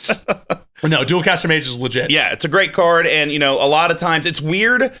cast. No, Dualcaster Mage is legit. Yeah, it's a great card. And, a lot of times it's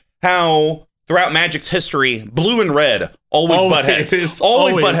weird how throughout Magic's history, blue and red always butt heads.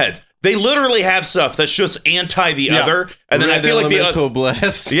 Always butt heads. They literally have stuff that's just anti the other. And then I feel like the other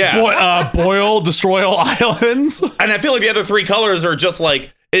blast. Yeah. Boil, destroy all islands. And I feel like the other 3 colors are just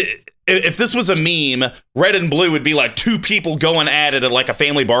like... If this was a meme, red and blue would be like 2 people going at it at like a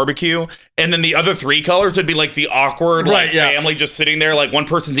family barbecue, and then the other 3 colors would be like the awkward family just sitting there, like one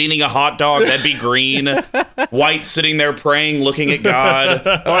person's eating a hot dog, that'd be green, white sitting there praying, looking at God.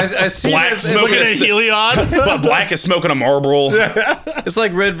 Oh, I see. Black smoking a Heliod, but black is smoking a Marlboro. It's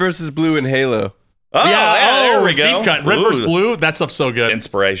like red versus blue in Halo. Oh, yeah, there we go. Deep cut. Red versus blue. That stuff's so good.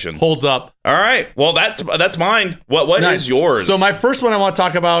 Inspiration. Holds up. All right. Well, that's mine. What is yours? So my first one I want to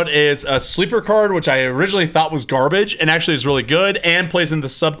talk about is a sleeper card, which I originally thought was garbage and actually is really good and plays in the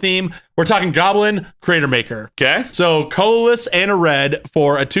sub-theme. We're talking Goblin Creator Maker. Okay. So colorless and a red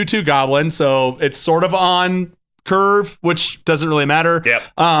for a 2/2 Goblin. So it's sort of on curve, which doesn't really matter.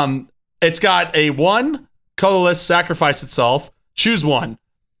 Yep. It's got a 1 colorless, sacrifice itself, choose 1.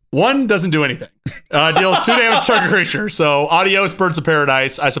 One doesn't do anything. Deals 2 damage to target creature. So adios, Birds of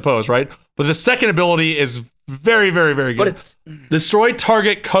Paradise, I suppose, right? But the second ability is very, very, very good. But it's Destroy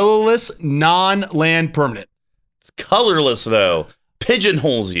target colorless non-land permanent. colorless, though.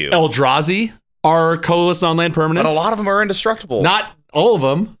 Pigeonholes you. Eldrazi are colorless non-land permanents. But a lot of them are indestructible. Not all of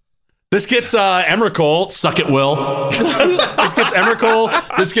them. This gets Emrakul, suck it, Will. This gets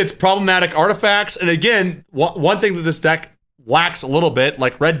Emrakul. This gets problematic artifacts. And again, one thing that this deck lacks a little bit,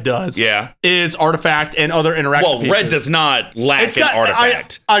 like red does, is artifact and other interaction pieces. Red does not lack an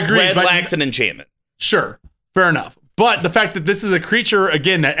artifact. I agree. Red lacks an enchantment. Sure, fair enough. But the fact that this is a creature,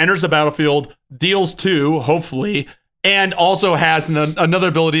 again, that enters the battlefield, deals 2, hopefully, and also has another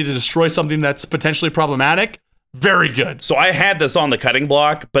ability to destroy something that's potentially problematic, very good. So I had this on the cutting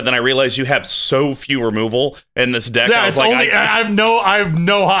block, but then I realized you have so few removal in this deck. Yeah, I was like, I have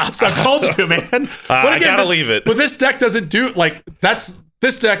no hops. I've told you, man. But I gotta leave it. But this deck doesn't do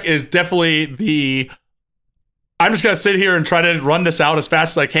this deck is definitely the. I'm just gonna sit here and try to run this out as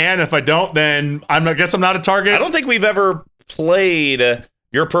fast as I can. If I don't, then I guess I'm not a target. I don't think we've ever played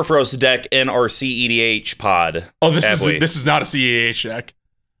your Perforos deck in our CEDH pod. Oh, this is not a CEDH deck.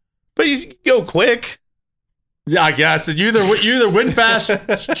 But you go quick. Yeah, I guess you either win fast.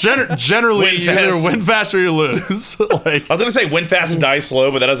 Generally, you either win fast or you lose. I was gonna say win fast and die slow,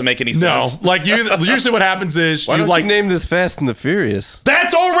 but that doesn't make any sense. No, usually what happens is Why don't you name this Fast and the Furious?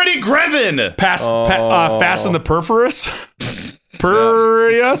 That's already Grevin. Fast and the Perforous.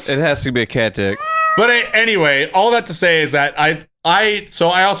 It has to be a cat deck. But anyway, all that to say is that I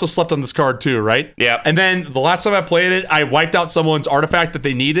also slept on this card too, right? Yeah. And then the last time I played it, I wiped out someone's artifact that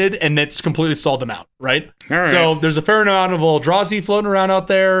they needed, and it's completely stalled them out, right? All right. So there's a fair amount of Eldrazi floating around out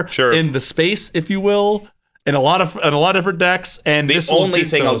there, in the space, if you will, in a lot of different decks. And the only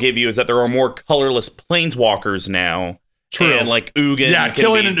thing I'll give you is that there are more colorless planeswalkers now. True. And like Ugin. Yeah,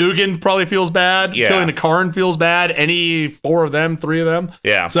 killing an Ugin probably feels bad. Yeah. Killing the Karn feels bad. Any 4 of them, 3 of them.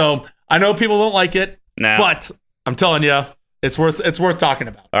 Yeah. So I know people don't like it, but I'm telling you, it's worth talking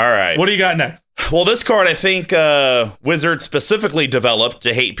about. All right. What do you got next? Well, this card I think Wizards specifically developed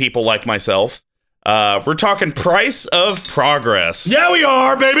to hate people like myself. We're talking Price of Progress. Yeah, we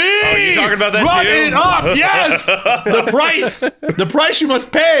are, baby. Oh, you talking about that Run too? it up, yes. The price you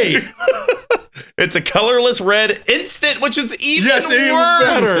must pay. It's a colorless red instant, which is even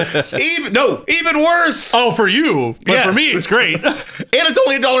worse. Even worse. Oh, for you, but for me, it's great. And it's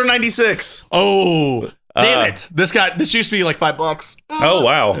only $1.96. Oh. Damn it! This used to be like $5. Oh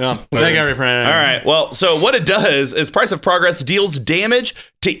wow! Yeah, they got reprinted. All right. Well, so what it does is Price of Progress deals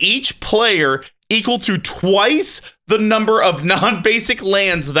damage to each player equal to twice the number of non-basic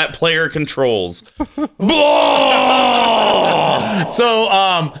lands that player controls. So,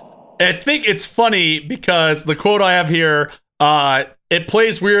 I think it's funny because the quote I have here, it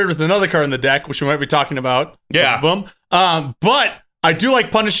plays weird with another card in the deck, which we might be talking about. Yeah. Boom. But I do like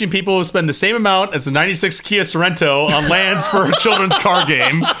punishing people who spend the same amount as the 96 Kia Sorrento on lands for a children's card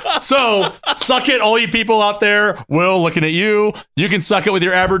game. So, suck it, all you people out there. Will, looking at you. You can suck it with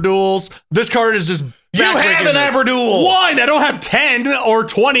your Aberduals. This card is just You have an Aberdual. One, I don't have 10 or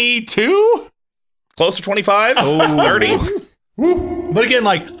 22. Close to 25? 30? But again,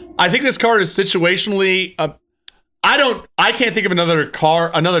 I think this card is situationally. I can't think of another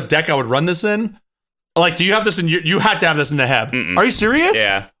deck I would run this in. Like, do you have this in you have to have this in the Heb. Are you serious?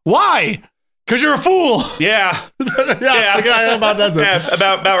 Yeah. Why? Because you're a fool. Yeah. Yeah.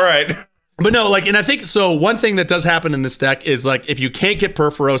 About right. But no, and I think so. One thing that does happen in this deck is if you can't get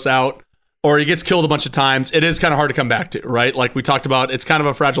Perforos out or he gets killed a bunch of times, it is kind of hard to come back to, right? Like we talked about, it's kind of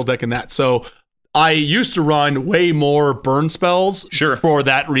a fragile deck in that. So I used to run way more burn spells for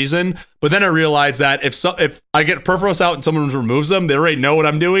that reason. But then I realized that if I get Perforos out and someone removes them, they already know what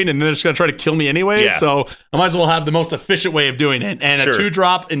I'm doing and they're just going to try to kill me anyway. Yeah. So I might as well have the most efficient way of doing it. And a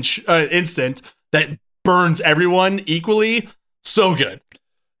 2-drop instant that burns everyone equally, so good.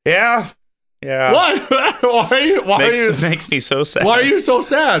 Yeah. Yeah. What? Makes me so sad. Why are you so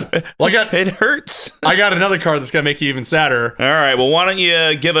sad? It hurts. I got another card that's gonna make you even sadder. All right. Well, why don't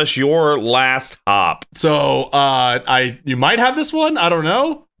you give us your last hop? So, you might have this one. I don't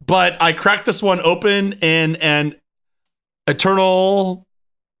know, but I cracked this one open in an Eternal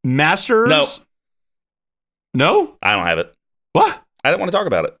Masters. No, I don't have it. What? I didn't want to talk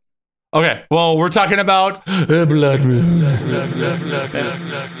about it. Okay, well, we're talking about Blood Moon.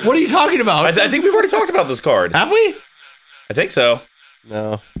 What are you talking about? I think we've already talked about this card. Have we? I think so.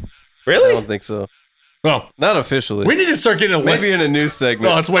 No. Really? I don't think so. Well, not officially. We need to start getting a list. Maybe in a news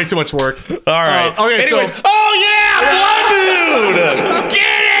segment. Oh, it's way too much work. All right. Okay, anyways, Blood Moon!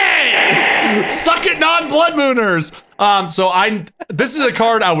 Get it! Suck it, non-Blood Mooners! This is a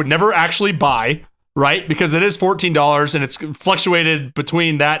card I would never actually buy, right? Because it is $14 and it's fluctuated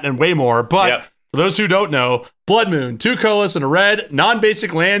between that and way more. But for those who don't know, Blood Moon, 2 colorless and a red,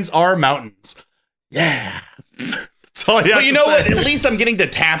 non-basic lands are mountains. Yeah. But you know what? At least I'm getting to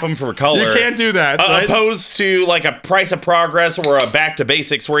tap them for color. You can't do that. Right? Opposed to like a Price of Progress or a Back to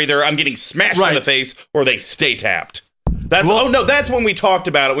Basics where either I'm getting smashed in the face or they stay tapped. That's when we talked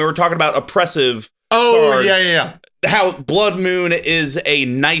about it. We were talking about oppressive cards. Yeah. How Blood Moon is a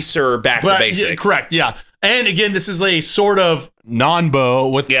nicer Back to Basics. Yeah, correct, yeah. And again, this is a sort of non-bow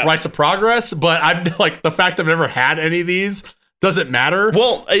with Price of Progress, but I'm like, the fact I've never had any of these doesn't matter.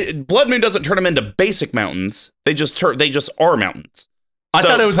 Well, Blood Moon doesn't turn them into basic mountains. They just are mountains. I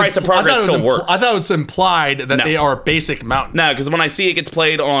thought it was Price of Progress still works. I thought it was implied that they are basic mountains. No, because when I see it gets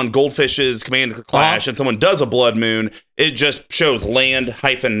played on Goldfish's Commander Clash and someone does a Blood Moon, it just shows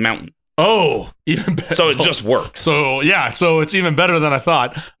land-mountain. Oh, even better. So it just works. So it's even better than I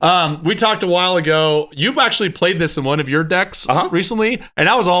thought. We talked a while ago. You actually played this in one of your decks recently, and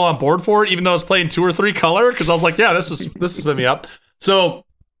I was all on board for it, even though I was playing 2 or 3 color, because I was like, yeah, this has been me up. So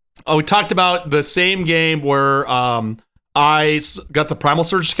we talked about the same game where I got the Primal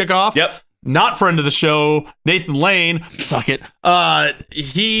Surge to kick off. Yep. Not friend of the show, Nathan Lane, suck it.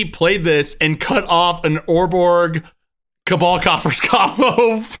 He played this and cut off an Orborg Cabal Coffers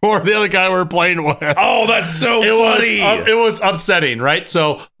combo for the other guy we were playing with. Oh, that's so funny. It was upsetting, right?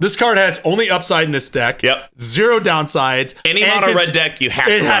 So this card has only upside in this deck. Yep. 0 downsides. Any mono red deck, you have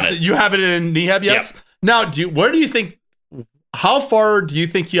to run it. You have it in Neheb, yes? Yep. Now, how far do you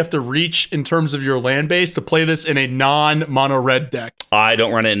think you have to reach in terms of your land base to play this in a non-mono red deck? I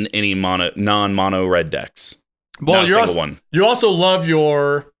don't run it in any non-mono red decks. Well, you also love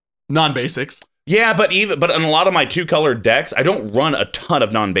your non-basics. Yeah, but in a lot of my 2-color decks, I don't run a ton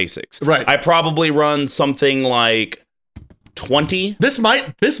of non-basics. Right. I probably run something like 20. This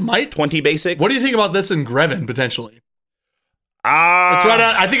might 20 basics. What do you think about this in Greven potentially?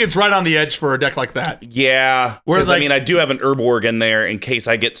 I think it's right on the edge for a deck like that. Yeah. Whereas I do have an Urborg in there in case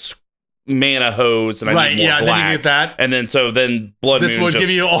I get mana hose and I need more black. Then you get that. And then Blood Moon this would give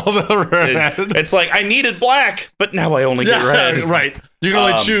you all the red. It's like I needed black, but now I only get red. Right. You can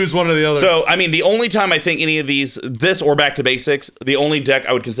only choose one or the other. So, the only time I think any of this or Back to Basics, the only deck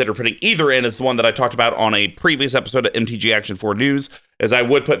I would consider putting either in is the one that I talked about on a previous episode of MTG Action 4 News, as I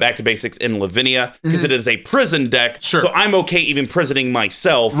would put Back to Basics in Lavinia, because it is a prison deck, so I'm okay even prisoning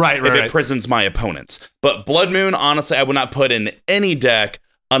myself if it prisons my opponents. But Blood Moon, honestly, I would not put in any deck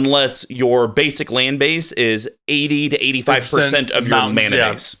unless your basic land base is 80 to 85% of your mana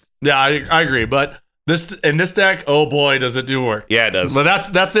base. Yeah, I agree, but in this deck, oh boy, does it do work. Yeah, it does. But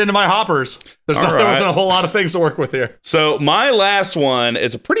that's into my hoppers. There wasn't a whole lot of things to work with here. So my last one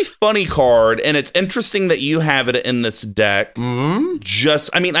is a pretty funny card, and it's interesting that you have it in this deck.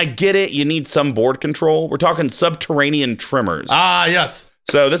 Mm-hmm. I get it. You need some board control. We're talking Subterranean Tremors. Ah, yes.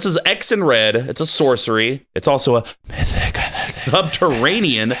 So this is X in red. It's a sorcery. It's also a mythic.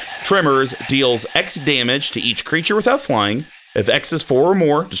 Subterranean Tremors deals X damage to each creature without flying. If X is 4 or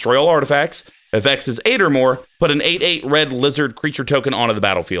more, destroy all artifacts. If X is 8 or more, put an 8/8 red lizard creature token onto the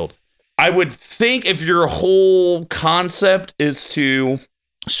battlefield. I would think if your whole concept is to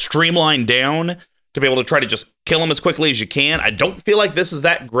streamline down to be able to try to just kill them as quickly as you can, I don't feel like this is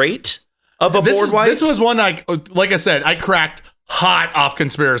that great of a board wipe. This was one, like I said, I cracked hot off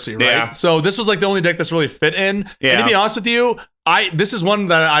Conspiracy, right? Yeah. So this was like the only deck that's really fit in. Yeah. And to be honest with you, this is one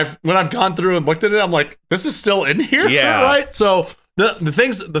that when I've gone through and looked at it, I'm like, this is still in here, right? So the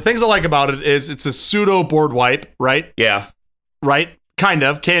things I like about it is it's a pseudo board wipe, right? Yeah. Right? Kind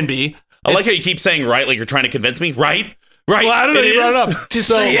of, can be. I like how you keep saying right, like you're trying to convince me, right? Right. Well, I don't know. You brought it up. Just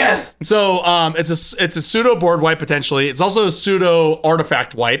say yes. So it's a pseudo board wipe potentially. It's also a pseudo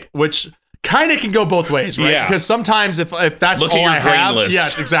artifact wipe, which kind of can go both ways, right? Yeah. Because sometimes if that's Look all at your I have, list.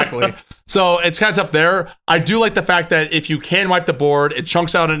 yes, exactly. So it's kind of tough there. I do like the fact that if you can wipe the board, it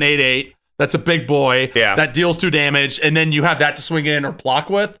chunks out an 8/8. That's a big boy. Yeah. That deals 2 damage, and then you have that to swing in or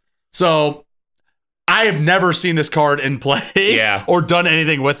block with. So I have never seen this card in play or done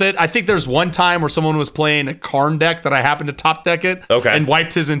anything with it. I think there's one time where someone was playing a Karn deck that I happened to top deck it and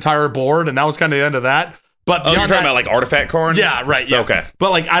wiped his entire board, and that was kind of the end of that. But you're talking about like Artifact Karn? Yeah, right. Yeah. Okay.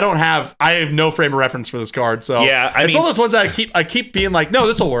 But like I have no frame of reference for this card. So yeah, it's one of those ones that I keep being like, no,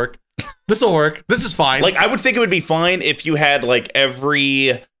 this will work. This will work. This is fine. Like I would think it would be fine if you had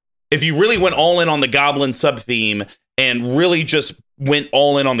if you really went all in on the Goblin sub theme and really just went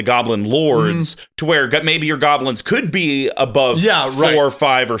all in on the Goblin Lords to where maybe your Goblins could be above 4,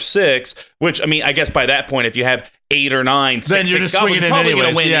 5, or 6, which, I mean, I guess by that point, if you have 8 or 9, 6, then you're 6 just Goblins, swinging you're probably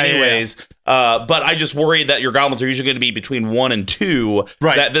going to win Yeah. anyways. But I just worry that your Goblins are usually going to be between 1 and 2,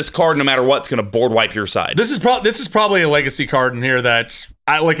 that this card, no matter what, is going to board wipe your side. This is probably a legacy card in here that,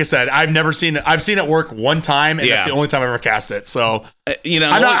 like I said, I've seen it work one time, and that's the only time I ever cast it. So I'm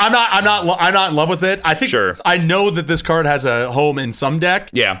not in love with it. I think I know that this card has a home in some deck.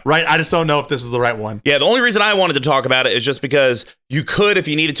 Yeah. Right. I just don't know if this is the right one. Yeah. The only reason I wanted to talk about it is just because you could, if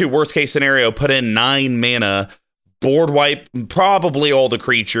you needed to, worst case scenario, put in 9 mana, board wipe probably all the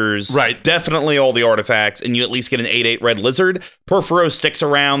creatures, definitely all the artifacts, and you at least get an 8/8 red lizard. Purphoros sticks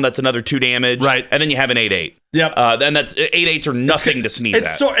around, that's another 2 damage, and then you have an 8/8. Yep. Then that's 8/8s are nothing to sneeze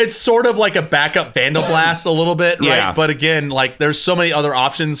at. It's sort of like a backup Vandal Blast a little bit, right? Yeah. But again, like there's so many other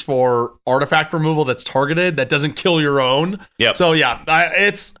options for artifact removal that's targeted that doesn't kill your own. Yep. So yeah,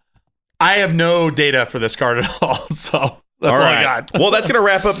 I have no data for this card at all. So that's all I got. Well, that's going to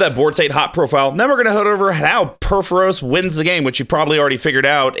wrap up that Board State Hot profile. Now we're going to head over how Purphoros wins the game, which you probably already figured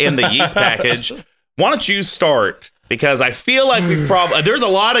out in the yeast package. Why don't you start? Because I feel like there's a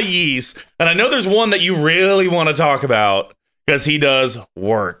lot of yeast, and I know there's one that you really want to talk about because he does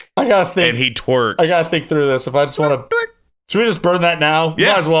work. I got to think. And he twerks. I got to think through this. If I just want to... Should we just burn that now? Yeah.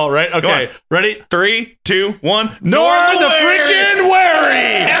 Might as well, right? Okay. Ready? 3, 2, 1. Norn the freaking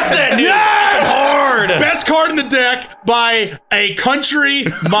Wary! F that dude! Yes! Hard! Best card in the deck by a country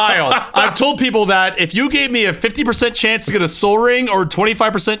mile. I've told people that if you gave me a 50% chance to get a Soul Ring or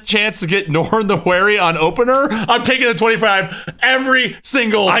 25% chance to get Norn the Wary on opener, I'm taking the 25 every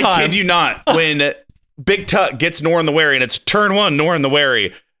single time. I kid you not. When Big Tut gets Norn the Wary and it's turn 1 Norn the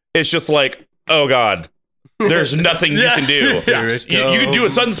Wary, it's just like, oh God. There's nothing you can do. You can do a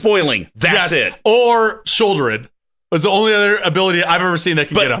sudden spoiling. That's it. Or Shouldered. It's the only other ability I've ever seen that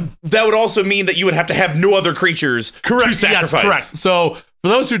can get him. That would also mean that you would have to have no other creatures to sacrifice. Yes, correct. So for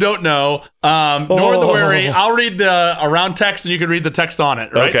those who don't know, Norn the Wary, I'll read the around text and you can read the text on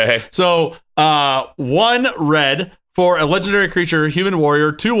it, right? Okay. So 1 red for a legendary creature, human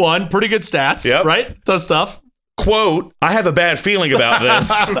warrior, 2/1, pretty good stats, right? Does stuff. Quote, I have a bad feeling about this.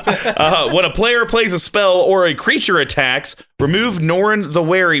 When a player plays a spell or a creature attacks, remove Norn the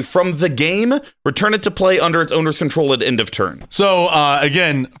Wary from the game, return it to play under its owner's control at end of turn. So,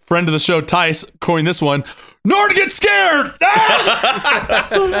 again, friend of the show, Tice, coined this one. Norn gets scared!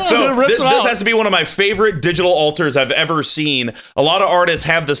 So this has to be one of my favorite digital altars I've ever seen. A lot of artists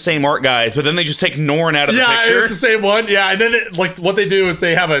have the same art guides, but then they just take Norn out of the picture. Yeah, it's the same one. Yeah, and then what they do is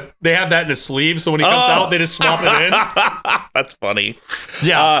they have that in a sleeve, so when he comes out, they just swap it in. That's funny.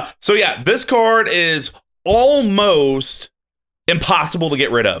 Yeah. So this card is almost impossible to get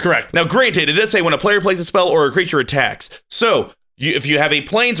rid of. Correct. Now, granted, it does say when a player plays a spell or a creature attacks. So if you have a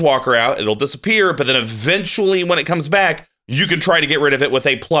Planeswalker out, it'll disappear, but then eventually when it comes back, you can try to get rid of it with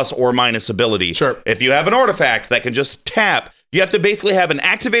a plus or minus ability. Sure. If you have an artifact that can just tap, you have to basically have an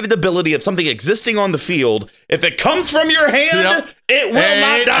activated ability of something existing on the field. If it comes from your hand, it will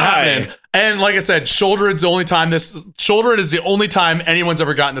not die. Happening. And like I said, Shouldered is the only time anyone's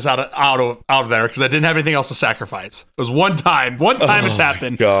ever gotten this out of there because I didn't have anything else to sacrifice. It was one time it's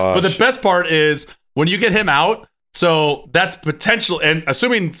happened. Gosh. But the best part is when you get him out. So that's potential, and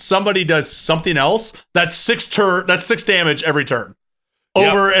assuming somebody does something else, that's 6 damage every turn.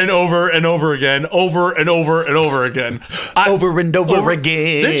 Over and over and over again, over and over and over again. Over and over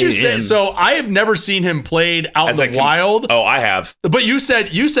again. Did you say so? I have never seen him played out in the wild. Oh, I have. But you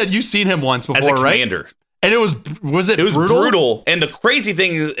said you've seen him once before, as a right? commander. And it was brutal? And the crazy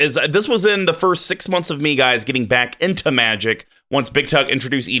thing is this was in the first 6 months of me guys getting back into Magic once Big Tug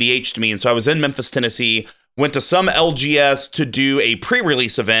introduced EDH to me. And so I was in Memphis, Tennessee, went to some LGS to do a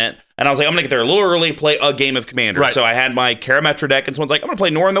pre-release event. And I was like, I'm going to get there a little early, play a game of Commander. Right. So I had my Karametra deck, and someone's like, I'm going to play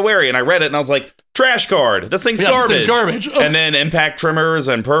Norn the Wary. And I read it, and I was like, trash card. This thing's garbage. This thing's garbage. Oh. And then Impact Tremors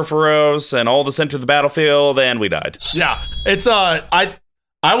and Purphoros and all this entered the battlefield, and we died. Yeah. It's, I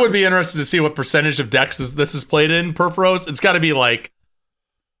would be interested to see what percentage of decks this is played in Purphoros. It's got to be like,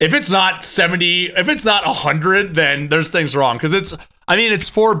 if it's not 70, if it's not 100, then there's things wrong. Because it's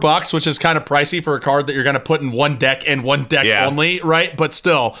 $4, which is kind of pricey for a card that you're going to put in one deck and one deck only, right? But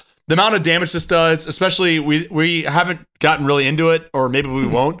still, the amount of damage this does, especially we haven't gotten really into it, or maybe we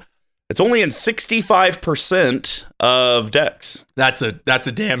won't. It's only in 65% of decks. That's a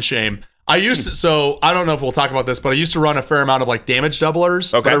damn shame. So I don't know if we'll talk about this, but I used to run a fair amount of like damage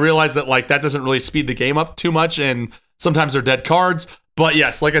doublers. Okay. But I realized that like that doesn't really speed the game up too much, and sometimes they're dead cards. But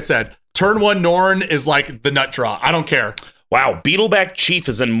yes, like I said, turn 1 Norn is like the nut draw. I don't care. Wow, Beetleback Chief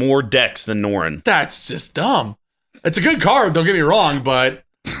is in more decks than Norn. That's just dumb. It's a good card, don't get me wrong, but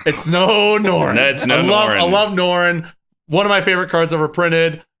it's no Norn. That's no I Norn. love Norn. One of my favorite cards ever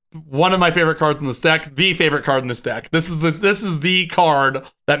printed. One of my favorite cards in this deck. The favorite card in this deck. This is the card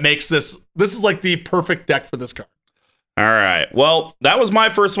that makes this. This is like the perfect deck for this card. All right. Well, that was my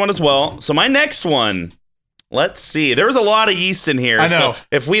first one as well. So my next one, let's see. There was a lot of yeast in here. I know. So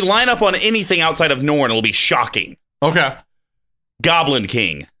if we line up on anything outside of Norn, it'll be shocking. Okay. Goblin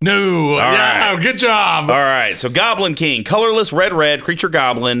King. No. Yeah, right. good job. All right. So Goblin King, colorless red creature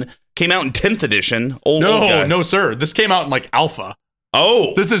goblin, came out in 10th edition. Old guy. No, sir. This came out in like alpha.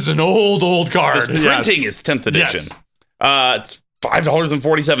 Oh. This is an old card. This printing is 10th edition. Yes. It's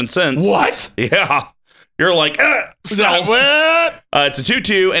 $5.47. What? Yeah. You're like, sell. What? It's a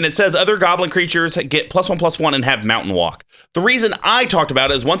 2/2, and it says other goblin creatures get +1/+1 and have Mountain Walk. The reason I talked about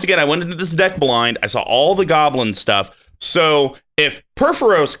it is, once again, I went into this deck blind. I saw all the goblin stuff. So if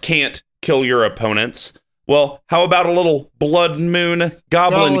Perforos can't kill your opponents, well, how about a little Blood Moon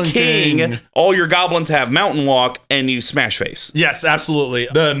Goblin King? All your goblins have Mountain Walk, and you smash face. Yes, absolutely.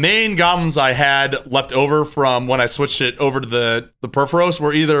 The main goblins I had left over from when I switched it over to the Perforos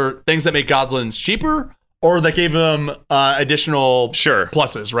were either things that make goblins cheaper or that gave them additional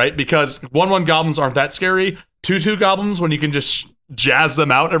pluses, right? Because 1/1 goblins aren't that scary. 2/2 goblins, when you can just jazz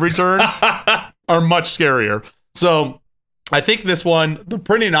them out every turn, are much scarier. So I think this one, the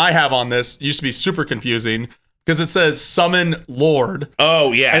printing I have on this used to be super confusing because it says Summon Lord.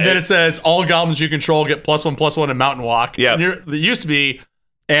 Oh, yeah. And then it says all goblins you control get +1/+1 and Mountain Walk. Yeah. It used to be,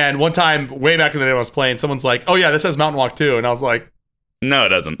 and one time, way back in the day when I was playing, someone's like, oh yeah, this has Mountain Walk too. And I was like, no, it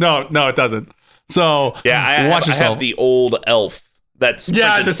doesn't. No, it doesn't. So yeah, I have the old elf. That's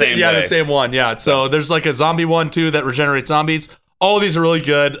the same way. The same one. Yeah. So there's like a zombie one too that regenerates zombies. All of these are really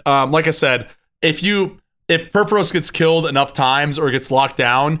good. Like I said, if Perforos gets killed enough times or gets locked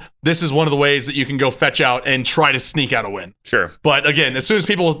down, this is one of the ways that you can go fetch out and try to sneak out a win. Sure. But again, as soon as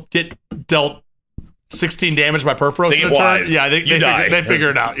people get dealt 16 damage by Perforos in a turn, yeah, they figure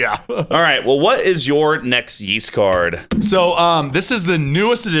it out. Yeah. All right. Well, what is your next yeast card? So this is the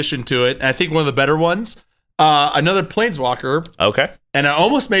newest addition to it, and I think one of the better ones. Another Planeswalker. Okay. And I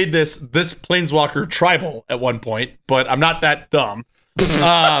almost made this Planeswalker tribal at one point, but I'm not that dumb.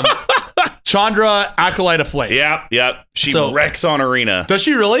 Chandra, Acolyte of Flame. Yep. She wrecks on Arena. Does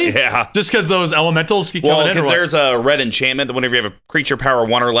she really? Yeah. Just because those elementals keep coming in? Well, because there's a red enchantment that whenever you have a creature power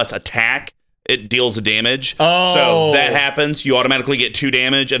 1 or less attack, it deals a damage. Oh. So that happens. You automatically get 2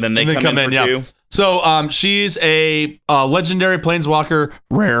 damage, and then they come in for 2. So she's a legendary Planeswalker,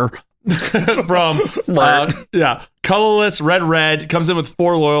 rare. From colorless red comes in with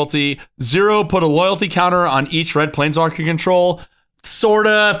 4 loyalty, 0 put a loyalty counter on each red Planeswalker control.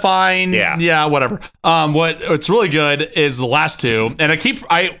 Sorta fine, yeah, whatever. What's really good is the last 2, and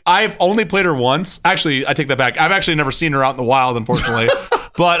I've only played her once. Actually, I take that back. I've actually never seen her out in the wild, unfortunately.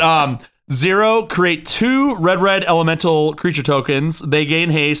 But 0, create 2 red elemental creature tokens. They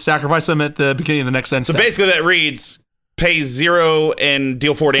gain haste. Sacrifice them at the beginning of the next end step. So basically, that reads: pay 0 and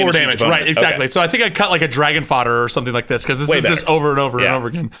deal 4 damage. 4 damage, right? Exactly. Okay. So I think I cut like a dragon fodder or something like this because this is just over and over and over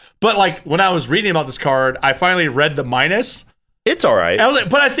again. But like when I was reading about this card, I finally read the minus. It's all right. I was like,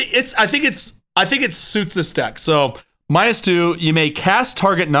 but I think it suits this deck. So -2, you may cast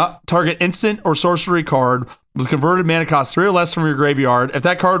target instant or sorcery card with converted mana cost 3 or less from your graveyard. If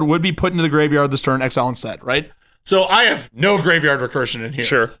that card would be put into the graveyard this turn, exile instead, right? So I have no graveyard recursion in here.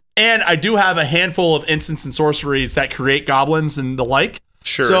 Sure. And I do have a handful of instants and sorceries that create goblins and the like.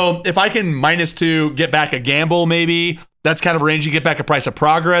 Sure. So if I can -2, get back a gamble, maybe that's kind of rangy. Get back a Price of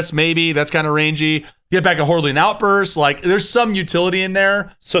Progress, maybe that's kind of rangy. Get back a Hordeling Outburst. Like there's some utility in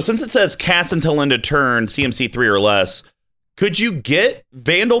there. So since it says cast until end of turn, CMC 3 or less, could you get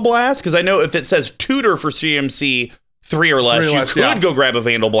Vandal Blast? Because I know if it says tutor for CMC 3 or less, you could go grab a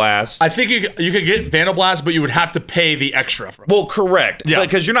Vandal Blast. I think you could get Vandal Blast, but you would have to pay the extra for it. Well, correct. Yeah.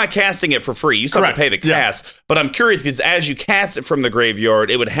 Because you're not casting it for free. You still have to pay the cast. Yeah. But I'm curious because as you cast it from the graveyard,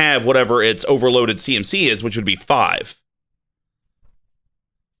 it would have whatever its overloaded CMC is, which would be 5.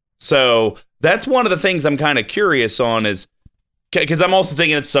 So that's one of the things I'm kind of curious on is because I'm also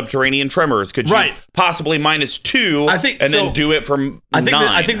thinking of Subterranean Tremors. Could you possibly -2 then do it from 9?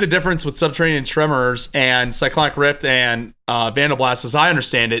 I think the difference with Subterranean Tremors and Cyclonic Rift and Vandal Blast, as I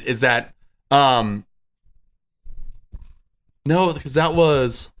understand it, is that no, because that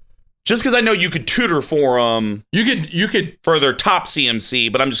was just because I know you could tutor for them. You could for their top CMC,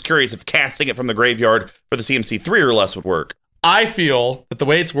 but I'm just curious if casting it from the graveyard for the CMC 3 or less would work. I feel that the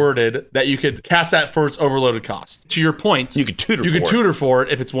way it's worded, that you could cast that for its overloaded cost. To your point, you could tutor for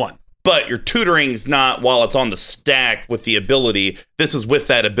it if it's 1. but your tutoring's not while it's on the stack with the ability. This is with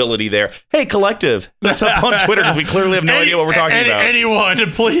that ability there. Hey, Collective, this up on Twitter because we clearly have no idea what we're talking about. Anyone,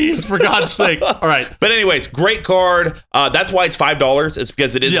 please, for God's sake. All right. But anyways, great card. That's why it's $5. It's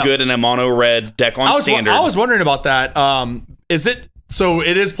because it is good in a mono red deck on standard. I was wondering about that. So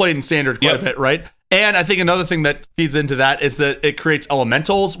it is played in standard quite a bit, right? And I think another thing that feeds into that is that it creates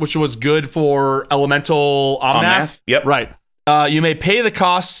elementals, which was good for Elemental Omnath. Yep. Right. You may pay the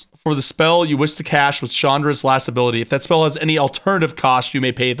costs for the spell you wish to cast with Chandra's last ability. If that spell has any alternative cost, you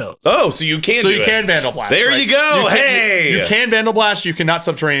may pay those. Oh, so you can can Vandal Blast. There you go. You can Vandal Blast. You cannot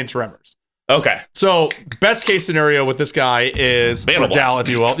Subterranean Tremors. Okay. So best case scenario with this guy is Vandal Blast, if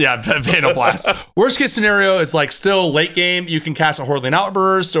you will. Yeah, Vandal Blast. Worst case scenario is like still late game. You can cast a Hordeling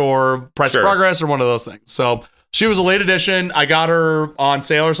Outburst or Price of Progress or one of those things. So she was a late edition. I got her on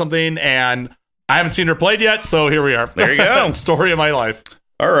sale or something, and I haven't seen her played yet. So here we are. There you go. Story of my life.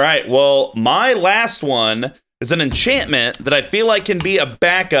 All right. Well, my last one is an enchantment that I feel like can be a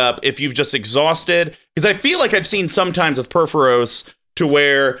backup if you've just exhausted. Because I feel like I've seen sometimes with Purphoros to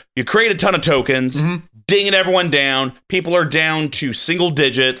where you create a ton of tokens, dinging everyone down, people are down to single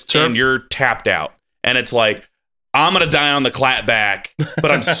digits, and you're tapped out. And it's like, I'm going to die on the clapback,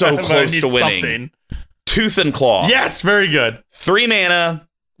 but I'm so close to winning. Something. Tooth and Claw. Yes, very good. 3 mana,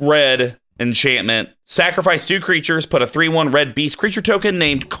 red enchantment. Sacrifice 2 creatures, put a 3/1 red beast creature token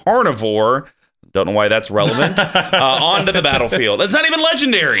named Carnivore. Don't know why that's relevant. Onto the battlefield. It's not even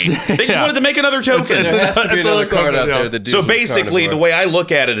legendary. They just wanted to make another token. There has to be another card out there that deals So with basically, Carnivore. the way I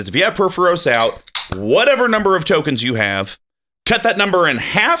look at it is if you have Purphoros out, whatever number of tokens you have, cut that number in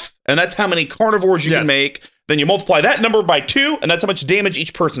half, and that's how many carnivores you can make. Then you multiply that number by 2, and that's how much damage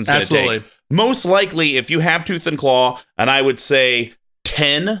each person's going to take. Most likely, if you have Tooth and Claw, and I would say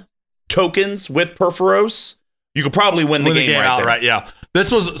 10 tokens with Purphoros, you could probably win the game right there. Right, yeah. This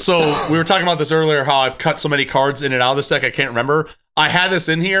was, so we were talking about this earlier, how I've cut so many cards in and out of this deck, I can't remember. I had this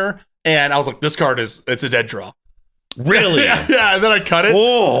in here, and I was like, this card it's a dead draw. Really? Yeah, and then I cut it.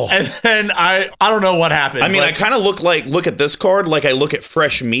 Oh. And then I don't know what happened. I mean, I kind of look at this card like I look at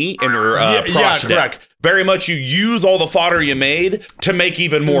fresh meat in your Prosh deck. Correct. Very much you use all the fodder you made to make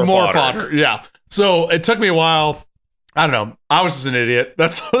even more fodder. Yeah. So it took me a while. I don't know. I was just an idiot.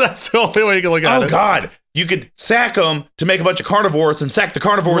 That's the only way you can look at it. Oh, God. You could sack them to make a bunch of carnivores and sack the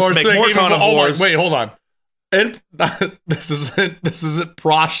carnivores to make more carnivores. Wait, hold on. And this isn't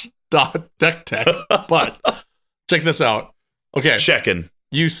Prosh deck tech, but check this out. Okay. Checking.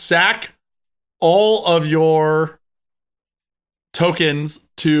 You sack all of your tokens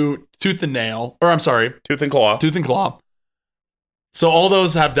to Tooth and Nail, or I'm sorry, Tooth and Claw. Tooth and Claw. So all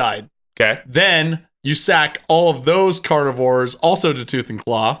those have died. Okay. Then you sack all of those carnivores also to Tooth and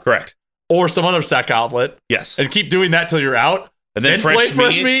Claw. Correct. Or some other sack outlet. Yes. And keep doing that till you're out. And then play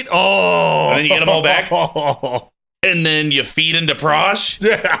fresh meat. Oh. And then you get them all back. And then you feed into Prosh.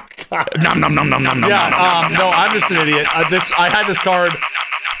 Yeah. Nom nom nom nom nom nom nom nom. No, I'm just an idiot. I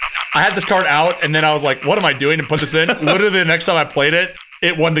had this card out, and then I was like, "What am I doing?" And put this in. Literally, the next time I played it,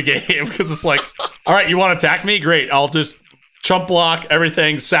 it won the game because it's like, "All right, you want to attack me? Great. I'll just chump block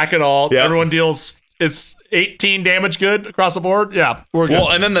everything, sack it all. Yep. Everyone deals." It's 18 damage good across the board. Yeah, we're good.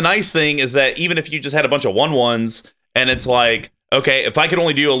 Well, and then the nice thing is that even if you just had a bunch of 1/1s, and it's like, okay, if I could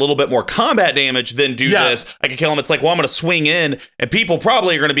only do a little bit more combat damage than do this, I can kill him. It's like, well, I'm going to swing in, and people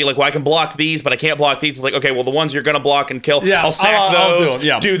probably are going to be like, well, I can block these, but I can't block these. It's like, okay, well, the ones you're going to block and kill, I'll sack those,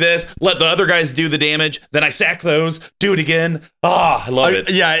 do this, let the other guys do the damage, then I sack those, do it again. I love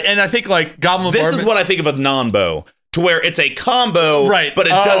it. Yeah, and I think like Goblin This is what I think of a non-bow. To where it's a combo, right? But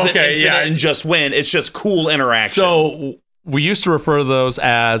it doesn't infinite and just win. It's just cool interaction. So we used to refer to those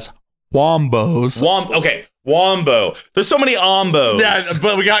as wombos. Wombo. There's so many ombos. Yeah,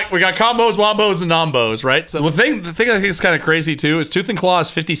 but we got combos, wombos, and nombos, right? So the thing I think is kind of crazy too is Tooth and Claw is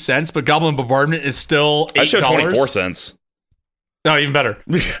 50 cents, but Goblin Bombardment is still $8. I showed 24 cents. No, even better.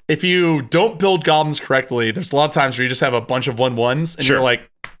 If you don't build goblins correctly, there's a lot of times where you just have a bunch of 1/1s, and you're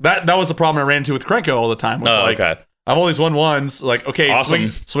like, that was the problem I ran into with Krenko all the time. Okay. I have all these 1/1s, like, okay,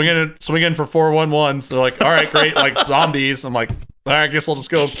 awesome. swing in for 4 1/1s. They're like, all right, great, like zombies. I'm like, all right, I guess I'll just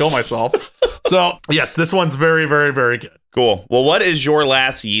go kill myself. So, yes, this one's very, very, very good. Cool. Well, what is your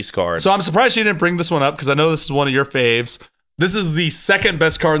last Yeast card? So I'm surprised you didn't bring this one up because I know this is one of your faves. This is the second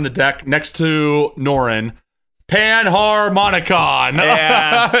best card in the deck next to Norin. Panharmonicon.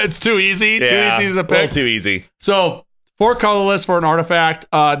 Yeah. It's too easy. Too easy as a pick. A little too easy. So 4 colorless for an artifact.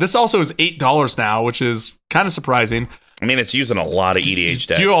 This also is $8 now, which is kind of surprising. I mean, it's using a lot of EDH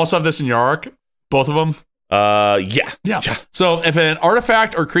decks. Do you also have this in your arc? Both of them? Yeah. So if an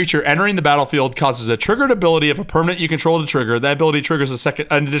artifact or creature entering the battlefield causes a triggered ability of a permanent you control to trigger, that ability triggers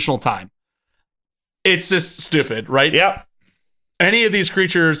an additional time. It's just stupid, right? Yep. Any of these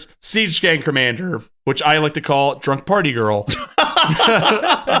creatures, Siege Gang Commander, which I like to call Drunk Party Girl,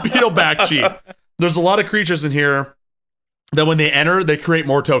 Beetleback Chief. There's a lot of creatures in here that when they enter, they create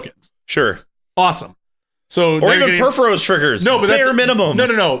more tokens. Sure. Awesome. So or even Perforos triggers. No, but bare that's minimum.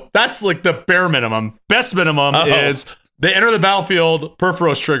 No. That's like the bare minimum. Best minimum is they enter the battlefield,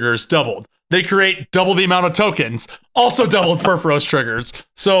 Perforos triggers doubled. They create double the amount of tokens, also doubled Perforos triggers.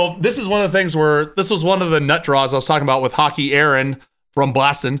 So this is one of the things where this was one of the nut draws I was talking about with Hockey Aaron from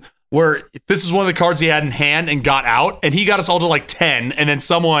Blaston, where this is one of the cards he had in hand and got out, and he got us all to like 10, and then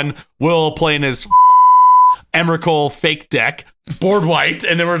someone will play in his Emrakul fake deck, board white,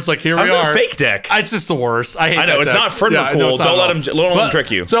 and then we're just like, here we are. How's it a fake deck? It's just the worst. I hate I know, that it's deck. not Frimmer cool. Don't let him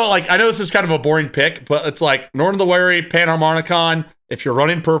trick you. So, like, I know this is kind of a boring pick, but it's like Norn the Wary, Panharmonicon. If you're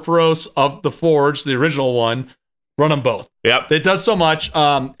running Perforos of the Forge, the original one, run them both. Yep. It does so much.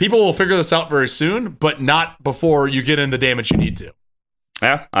 People will figure this out very soon, but not before you get in the damage you need to.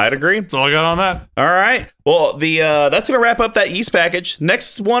 Yeah, I'd agree. That's all I got on that. All right. Well, that's going to wrap up that Yeast package.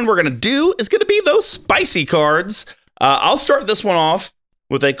 Next one we're going to do is going to be those spicy cards. I'll start this one off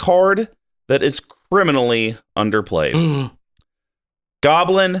with a card that is criminally underplayed.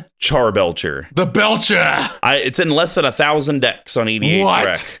 Goblin Charbelcher. The Belcher. It's in less than 1,000 decks on EDH What?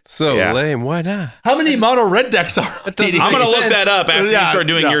 Rec. So Yeah. lame. Why not? How many mono red decks are on doesn't EDH? I'm going to Makes look that up after you start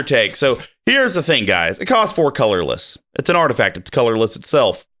doing Yeah. your take. So here's the thing, guys. It costs 4 colorless. It's an artifact. It's colorless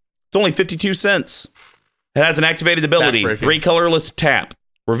itself. It's only 52 cents. It has an activated ability. Backbreaking. 3 colorless tap.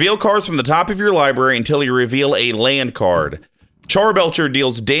 Reveal cards from the top of your library until you reveal a land card. Charbelcher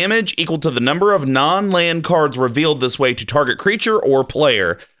deals damage equal to the number of non-land cards revealed this way to target creature or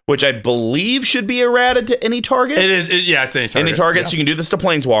player, which I believe should be errated to any target. It is. It's any target. Any target, Yeah. so you can do this to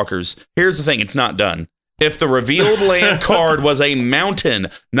planeswalkers. Here's the thing, it's not done. If the revealed land card was a mountain,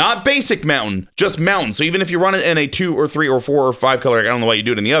 not basic mountain, just mountain. So even if you run it in a 2 or 3 or 4 or 5 color, I don't know why you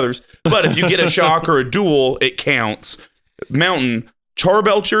do it in the others, but if you get a shock or a duel, it counts. Mountain,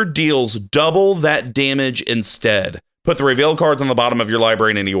 Charbelcher deals double that damage instead. Put the revealed cards on the bottom of your library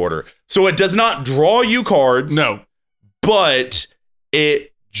in any order. So it does not draw you cards. No. But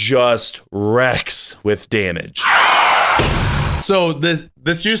it just wrecks with damage. So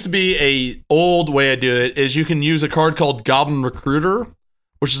this used to be a old way I do it is you can use a card called Goblin Recruiter,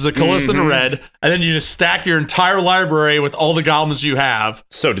 which is a colorless and a red, and then you just stack your entire library with all the goblins you have,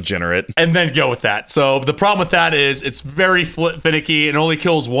 So degenerate. and then go with that. So the problem with that is it's very finicky and only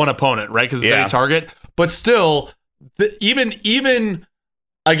kills one opponent, right? Because it's Yeah. any target. But still, even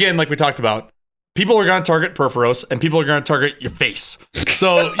again, like we talked about, people are going to target Perforos and people are going to target your face.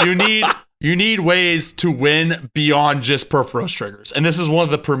 So you need ways to win beyond just Perforos triggers. And this is one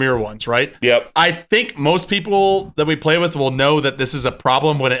of the premier ones, right? Yep. I think most people that we play with will know that this is a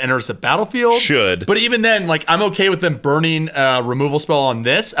problem when it enters the battlefield. Should. But even then, like, I'm okay with them burning a removal spell on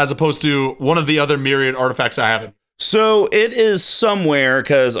this as opposed to one of the other myriad artifacts I have. So it is somewhere,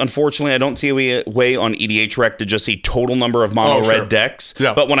 because unfortunately I don't see a way on EDH Rec to just see total number of mono red sure. decks.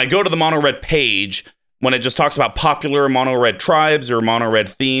 Yeah. But when I go to the mono red page, when it just talks about popular mono red tribes or mono red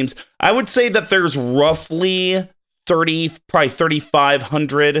themes, I would say that there's roughly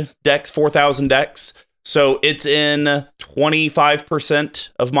 3,500 decks, 4,000 decks. So it's in 25%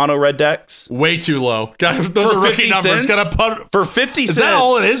 of mono red decks. Way too low. God, those For are rookie 50 numbers. cents? Gotta put. For 50 cents. Is that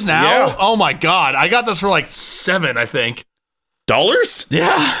all it is now? Yeah. Oh my god. I got this for like $7, I think. Dollars? Yeah.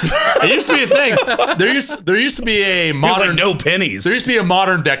 It used to be a thing. There used to be a Feels modern like no pennies. There used to be a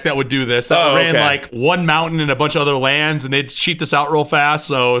modern deck that would do this. That ran okay. like one mountain and a bunch of other lands, and they'd cheat this out real fast.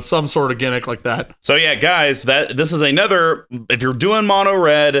 So some sort of gimmick like that. So yeah, guys, this is another, if you're doing mono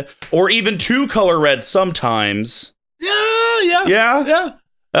red or even 2 color red sometimes, Yeah.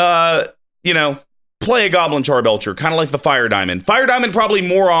 play a Goblin Charbelcher, kind of like the Fire Diamond. Fire Diamond probably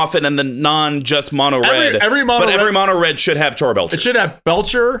more often than the non-just mono red. Every mono but every red- mono red should have Charbelcher. It should have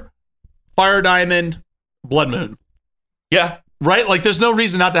Belcher, Fire Diamond, Blood Moon. Yeah, Right? Like, there's no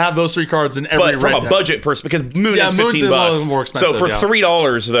reason not to have those 3 cards in every but from red a deck. budget person, because Moon Yeah, is Moon's $15. a little more expensive, So for yeah.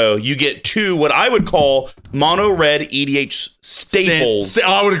 $3 though, you get 2 what I would call mono red EDH staples.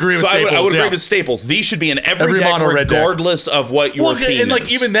 I would agree with So staples. I would yeah. agree with staples. These should be in every Every deck, mono red deck. regardless of what your Well, theme and like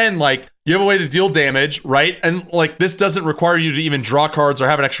is. even then, like you have a way to deal damage, right? And like this doesn't require you to even draw cards or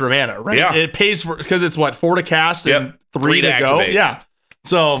have an extra mana, right? Yeah. It pays for because it's what 4 to cast and Yep. 3 3 to to go. activate. Yeah.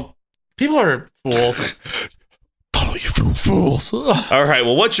 So people are fools. Follow you fool. Fools. All right,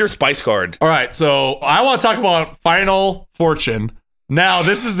 well, what's your spice card? All right, so I want to talk about Final Fortune. Now,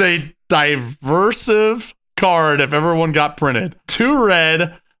 this is a diversive card if everyone got printed. 2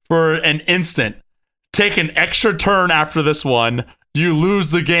 red for an instant. Take an extra turn after this one. You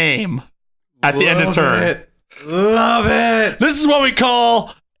lose the game at the end of turn. Love it. This is what we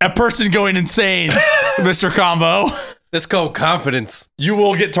call a person going insane, Mr. Combo. Let's go confidence. You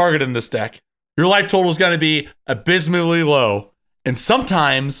will get targeted in this deck. Your life total is going to be abysmally low. And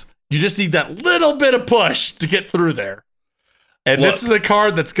sometimes you just need that little bit of push to get through there. And this is the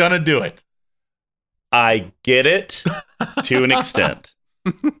card that's going to do it. I get it to an extent.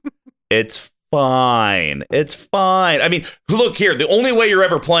 It's fine. It's fine. I mean, look here. The only way you're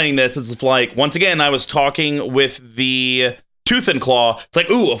ever playing this is if, like, once again, I was talking with the Tooth and Claw. It's like,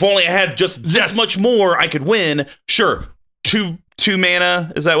 ooh, if only I had just this much more, I could win. Sure. Two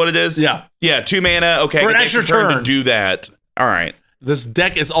mana. Is that what it is? Yeah. Yeah, 2 mana. Okay. For an extra turn to do that. All right. This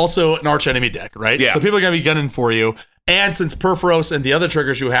deck is also an arch enemy deck, right? Yeah. So people are going to be gunning for you. And since Purphoros and the other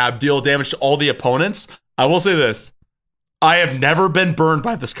triggers you have deal damage to all the opponents, I will say this. I have never been burned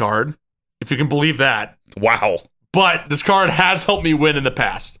by this card, if you can believe that. Wow. But this card has helped me win in the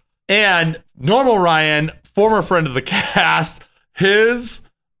past. And Normal Ryan, former friend of the cast, his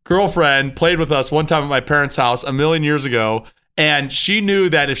girlfriend played with us one time at my parents' house a million years ago, and she knew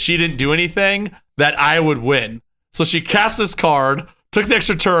that if she didn't do anything, that I would win. So she cast this card, took the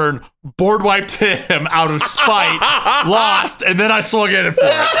extra turn, board wiped him out of spite, lost, and then I swung at it for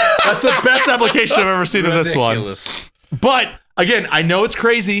it. That's the best application I've ever seen of this one. But again, I know it's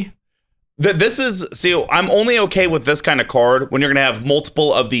crazy. I'm only okay with this kind of card when you're going to have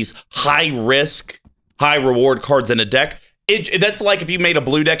multiple of these high risk, high reward cards in a deck. That's like if you made a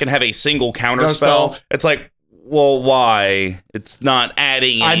blue deck and have a single counter spell. It's like, well, why? It's not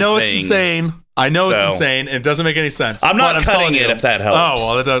adding anything. I know it's insane. It's insane. And it doesn't make any sense. I'm not cutting it if that helps.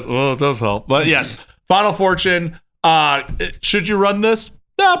 Oh, well, it does help. But yes, Final Fortune. Should you run this?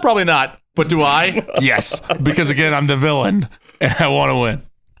 No, probably not. But do I? Yes. Because again, I'm the villain and I want to win.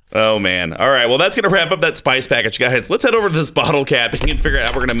 Oh, man. All right. Well, that's going to wrap up that spice package, guys. Let's head over to this bottle cap and figure out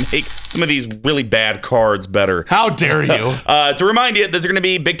how we're going to make some of these really bad cards better. How dare you? To remind you, these are going to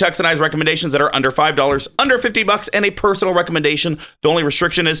be Big Tucks and I's recommendations that are under $5, under $50, and a personal recommendation. The only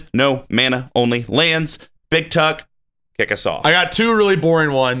restriction is no mana, only lands. Big Tuck, kick us off. I got 2 really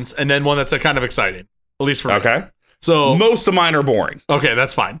boring ones and then one that's kind of exciting, at least for me. Okay. So most of mine are boring. Okay,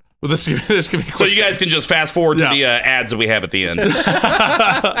 that's fine. Well, this could be quick. So you guys can just fast forward to the ads that we have at the end.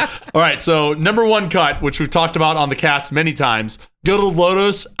 All right, so number 1 cut, which we've talked about on the cast many times. Go to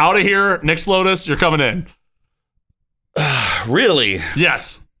Lotus, out of here. Nyx Lotus, you're coming in. Really?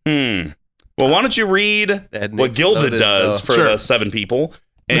 Yes. Well, why don't you read what Gilded does for the 7 people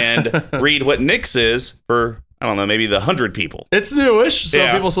and read what Nyx is for, I don't know, maybe the 100 people. It's newish,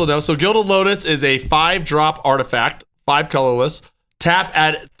 so people still know. So Gilded Lotus is a 5-drop artifact, 5 colorless. Tap,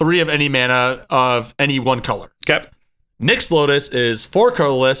 add 3 of any mana of any 1 color. Okay. Nyx Lotus is 4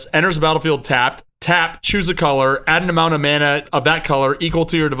 colorless, enters the battlefield tapped, tap, choose a color, add an amount of mana of that color equal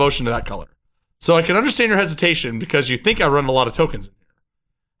to your devotion to that color. So I can understand your hesitation because you think I run a lot of tokens in here.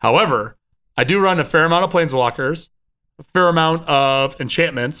 However, I do run a fair amount of planeswalkers, a fair amount of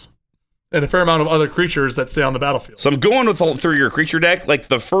enchantments, and a fair amount of other creatures that stay on the battlefield. So I'm going with through your creature deck. Like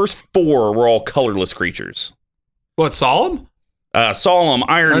the first 4 were all colorless creatures. What, Solemn? Solemn,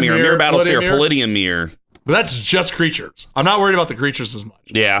 Iron Mirror, Mirror Battlesphere, Palladium Mirror. But that's just creatures. I'm not worried about the creatures as much.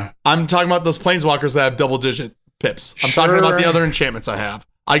 Yeah. I'm talking about those planeswalkers that have double-digit pips. I'm talking about the other enchantments I have.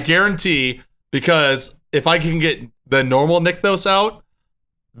 I guarantee, because if I can get the normal Nykthos out,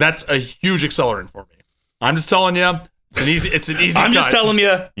 that's a huge accelerant for me. I'm just telling you, it's an easy I'm cut. just telling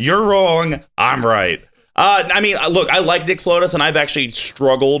you, you're wrong. I'm right. I mean, look, I like Nyx Lotus, and I've actually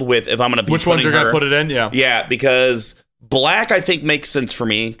struggled with if I'm going to be which ones you're going to put it in? Yeah, because black, I think, makes sense for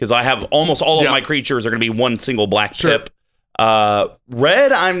me because I have almost all of my creatures are going to be 1 single black pip.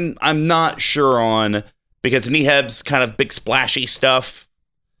 Red, I'm not sure on because Neheb's kind of big splashy stuff,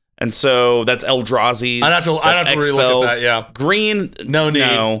 and so that's Eldrazi's. I'd have to really look at that. Yeah. Green, no need.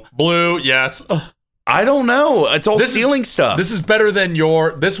 No. Blue, yes. I don't know. It's all stealing stuff. This is better than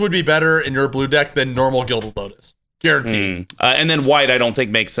this would be better in your blue deck than normal Gilded Lotus. Guaranteed. And then white, I don't think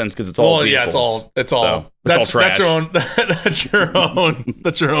makes sense because it's all vehicles. It's all trash. That's your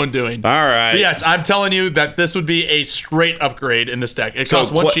own doing. All right. But yes, I'm telling you that this would be a straight upgrade in this deck. It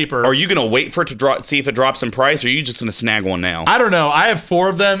costs 1 cheaper. Are you going to wait for it to see if it drops in price, or are you just going to snag one now? I don't know. I have 4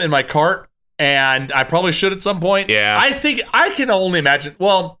 of them in my cart, and I probably should at some point. Yeah. I think I can only imagine.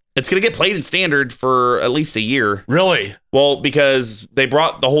 Well, it's going to get played in standard for at least a year. Really? Well, because they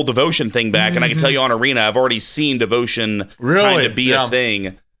brought the whole devotion thing back, and I can tell you on Arena, I've already seen devotion kind of be a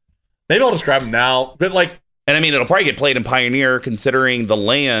thing. Maybe I'll just grab them now. But and I mean, it'll probably get played in Pioneer, considering the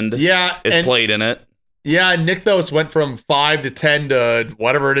land is played in it. Yeah, Nykthos went from 5 to 10 to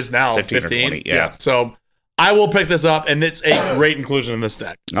whatever it is now, 15 or 20, yeah. So I will pick this up, and it's a great inclusion in this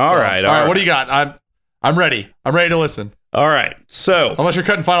deck. All right. What do you got? I'm ready. I'm ready to listen. All right. So Unless you're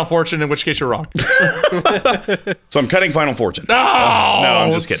cutting Final Fortune, in which case you're wrong. I'm cutting Final Fortune. No,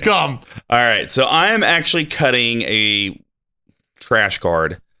 I'm just kidding. Scum. All right. So I am actually cutting a trash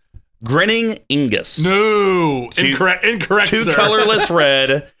card. Grinning Ingus. No. Incorrect, Two sir. colorless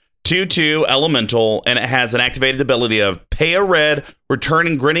red, 2/2 elemental, and it has an activated ability of pay a red,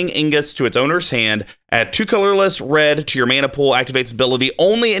 returning Grinning Ingus to its owner's hand, add 2 colorless red to your mana pool, activates ability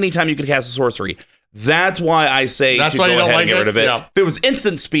only anytime you can cast a sorcery. That's why I say That's to why go you don't ahead like and get rid of it. Yeah. If it was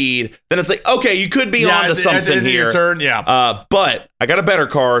instant speed, then it's like, okay, you could be onto at the something end of here. your turn, yeah. But I got a better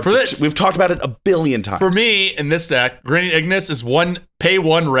card. For this- We've talked about it a billion times. For me, in this deck, Grinning Ignis is pay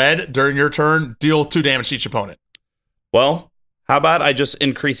 1 red during your turn, deal 2 damage to each opponent. Well, how about I just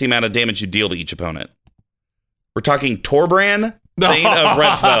increase the amount of damage you deal to each opponent? We're talking Torbran, Thane of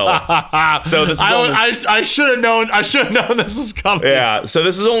Redfell. So this is I should have known. I should have known this was coming. Yeah, so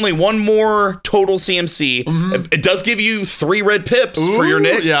this is only one more total CMC. It does give you 3 red pips for your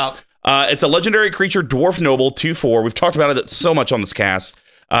Nyx. Yeah. It's a legendary creature, Dwarf Noble, 2/4. We've talked about it so much on this cast.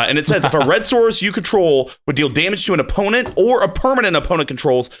 And it says if a red source you control would deal damage to an opponent or a permanent opponent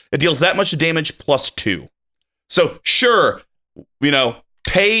controls, it deals that much damage plus 2. So sure,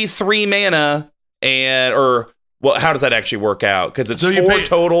 pay 3 mana well, how does that actually work out? Because it's 4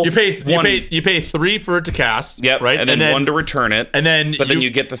 total. You pay 3 for it to cast. Yep. Right. And then 1 to return it. And then then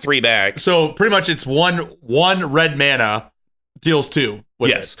you get the 3 back. So pretty much it's one red mana deals 2.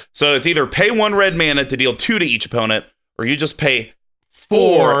 Yes. So it's either pay 1 red mana to deal 2 to each opponent, or you just pay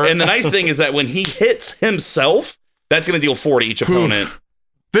 4. And the nice thing is that when he hits himself, that's going to deal 4 to each opponent.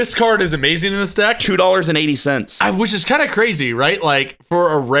 This card is amazing in this deck. $2.80. Which is kind of crazy, right? Like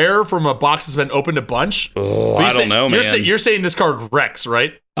for a rare from a box that's been opened a bunch. Oh, I don't know, man. You're saying this card wrecks,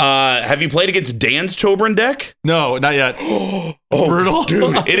 right? Have you played against Dan's Tobran deck? No, not yet. It's brutal.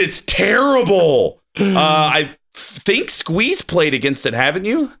 Dude, it is terrible. I think Squeeze played against it, haven't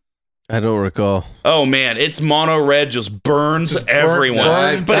you? I don't recall. Oh man, it's mono red just burns everyone.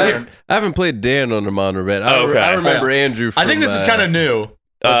 I haven't played Dan on the mono red. I remember Andrew. I think this is kind of new.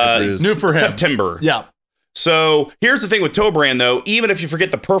 New for him. September. Yeah. So here's the thing with Tobran, though. Even if you forget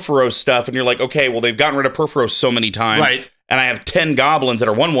the Perforos stuff and you're like, okay, well, they've gotten rid of Perforos so many times. Right. And I have 10 goblins that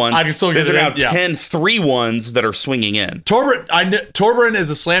are 1/1s. I can still get These are now in, yeah. 10 3/1s that are swinging in. Torbran is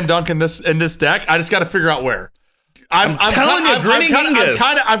a slam dunk in this deck. I just got to figure out where. I'm telling you, Grinning Ingus.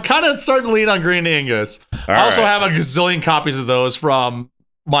 I'm kind of starting to lean on Grinning Ingus. I also have a gazillion copies of those from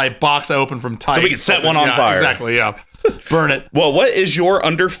my box I opened from Tice. So we can set one on fire. Exactly, yeah. Burn it. Well, what is your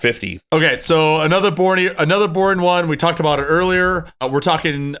under 50? Okay, so another boring one. We talked about it earlier. We're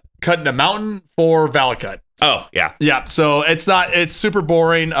talking cutting a mountain for Valakut. Oh, yeah. Yeah, so it's super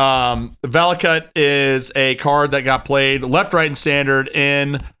boring. Valakut is a card that got played left, right, and standard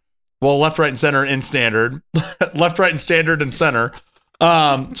left, right, and center in standard. Left, right, and standard and center.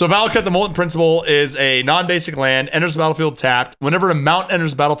 So Valakut, the Molten Principle, is a non-basic land, enters the battlefield tapped. Whenever a mountain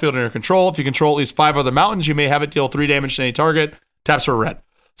enters the battlefield in your control, if you control at least 5 other mountains, you may have it deal 3 damage to any target. Taps for a red.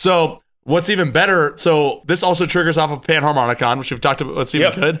 So what's even better, so this also triggers off of Panharmonicon, which we've talked about, what's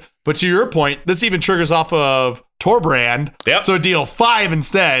even good. But to your point, this even triggers off of Torbrand. Yep. So deal 5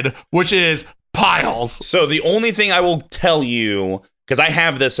 instead, which is piles. So the only thing I will tell you, because I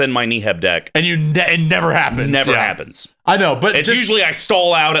have this in my Neheb deck. And it never happens. Never happens. I know, but it's usually I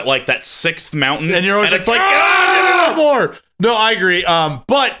stall out at like that 6th mountain. And you're always it's more. No, I agree.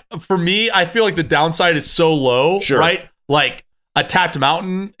 But for me, I feel like the downside is so low, right? Like a tapped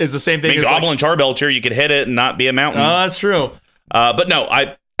mountain is the same thing as Goblin Charbelcher, you could hit it and not be a mountain. That's true. But no,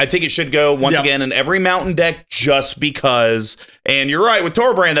 I think it should go once again in every mountain deck just because. And you're right, with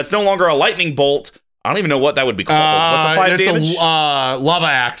Torbrand, that's no longer a lightning bolt. I don't even know what that would be called. What's a 5 damage? It's a lava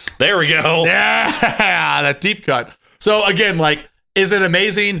axe. There we go. Yeah, that deep cut. So again, like, is it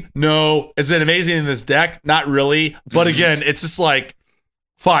amazing? No. Is it amazing in this deck? Not really. But again, it's just like,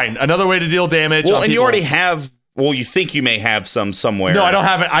 fine. Another way to deal damage. Well, and you already have. Well, you think you may have some somewhere. No, I don't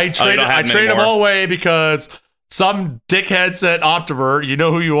have it. I trade them all away because some dickheads at Optiver, you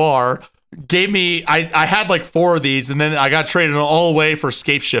know who you are, gave me. I had like 4 of these, and then I got traded all away for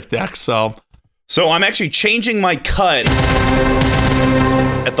Scape Shift decks. So I'm actually changing my cut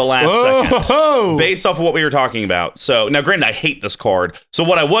at the last second based off of what we were talking about. So now, granted, I hate this card. So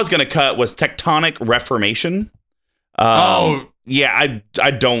what I was going to cut was Tectonic Reformation. Yeah,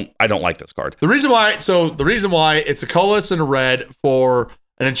 I don't like this card. The reason why it's a colorless and a red for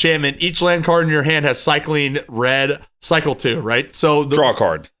an enchantment. Each land card in your hand has cycling red, cycle 2, right? So draw a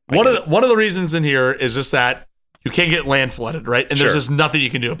card. One of the reasons in here is just that you can't get land flooded, right? And there's Sure. just nothing you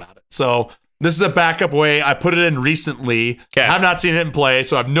can do about it. So this is a backup way. I put it in recently. Okay. I've not seen it in play,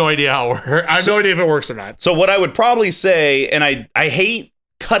 so I have no idea how it works. I have no idea if it works or not. So what I would probably say, and I hate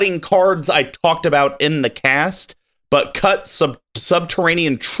cutting cards I talked about in the cast, but cut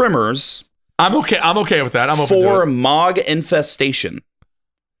subterranean trimmers I'm okay with that. I'm open for to it. Mog Infestation.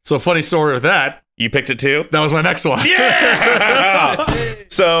 So funny story with that. You picked it too? That was my next one. Yeah!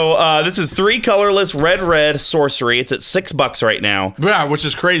 So this is 3 colorless red sorcery. It's at $6 right now. Yeah, which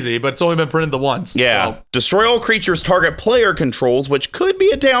is crazy, but it's only been printed the once. Yeah. So. Destroy all creatures target player controls, which could be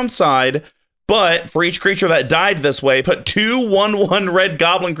a downside. But for each creature that died this way, put 2 1/1 red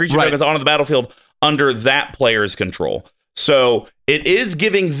goblin creature tokens onto the battlefield under that player's control. So it is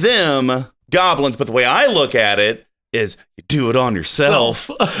giving them goblins, but the way I look at it is you do it on yourself,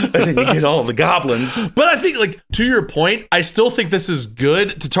 and then you get all the goblins. But I think, like, to your point, I still think this is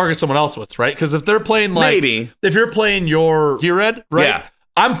good to target someone else with, right? Because if they're playing, like, Maybe. if you're playing your Geared, right? Yeah.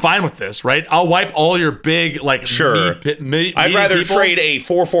 I'm fine with this, right? I'll wipe all your big, like, Sure. I'd rather people. trade a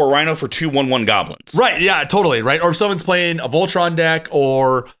 4/4 Rhino for 2 1/1 goblins. Right, yeah, totally, right? Or if someone's playing a Voltron deck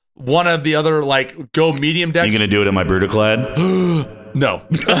or one of the other, like, go medium decks. You gonna do it in my Brutaclad? No.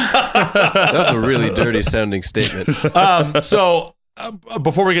 That was a really dirty sounding statement. So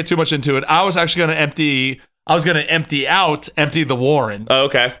before we get too much into it, I was actually going to empty the Warrens. Oh,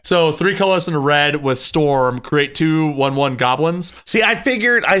 okay. So 3 colors in a red with Storm, create 2 1/1 goblins. See,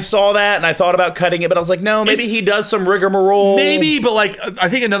 I saw that and I thought about cutting it, but I was like, no, maybe It's- he does some rigmarole. Maybe, but like I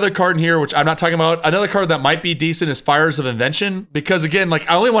think another card in here, which I'm not talking about, another card that might be decent is Fires of Invention, because again, like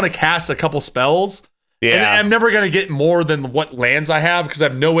I only want to cast a couple spells. And Yeah. I'm never going to get more than what lands I have because I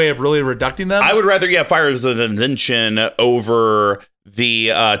have no way of really reducting them. I would rather get Fires of Invention over the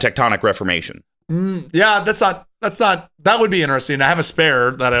Tectonic Reformation. Yeah, that would be interesting. I have a spare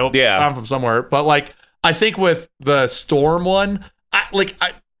that I found from somewhere, but like I think with the Storm one,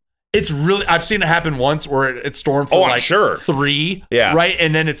 it's really, I've seen it happen once where it's Storm for I'm like sure. 3, Yeah. right,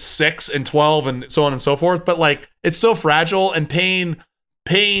 and then it's 6 and 12 and so on and so forth. But like it's so fragile, and paying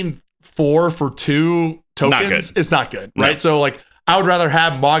 4 for 2 tokens is not good, right? No. So like I would rather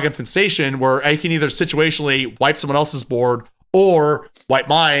have Mog Infestation where I can either situationally wipe someone else's board or wipe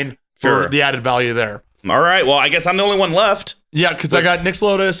mine for Sure. the added value there. All right. Well, I guess I'm the only one left. Yeah, because I got Nyx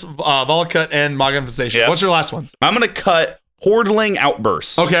Lotus, Volcut, and Mog Infestation. Yep. What's your last one? I'm going to cut Hordling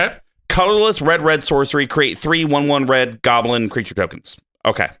Outburst. Okay. Colorless red sorcery. Create 3 1/1 red goblin creature tokens.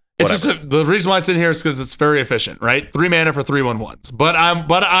 Okay. It's whatever. just the reason why it's in here is because it's very efficient, right? 3 mana for 3 1/1s. But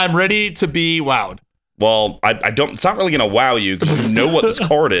I'm ready to be wowed. Well, I don't. It's not really going to wow you because you know what this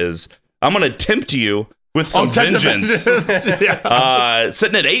card is. I'm going to tempt you with some vengeance. Yeah.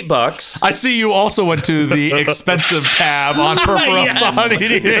 Sitting at $8. I see you also went to the expensive tab on Purphoros on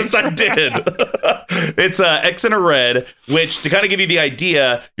EDH. Yes, I did. It's X and a red, which to kind of give you the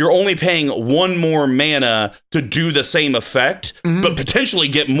idea, you're only paying 1 more mana to do the same effect, but potentially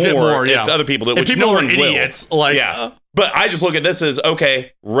get more yeah. if other people do it, If which people no are one will. idiots, like Yeah. But I just look at this as,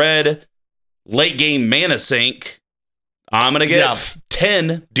 okay, red, late game mana sink. I'm going to get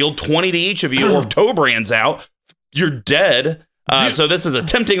 10, deal 20 to each of you, or if Tobrand's out, you're dead. So this is a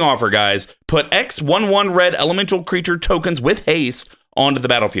tempting offer, guys. Put X 1/1 red elemental creature tokens with haste onto the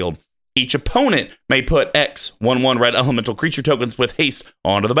battlefield. Each opponent may put X 1/1 red elemental creature tokens with haste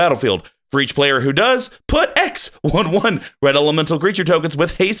onto the battlefield. For each player who does, put X 1/1 red elemental creature tokens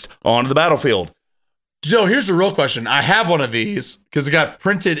with haste onto the battlefield. Joe, here's the real question. I have one of these because it got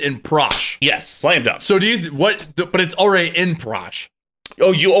printed in Prosh. Yes, slam dunk. So do you but it's already in Prosh.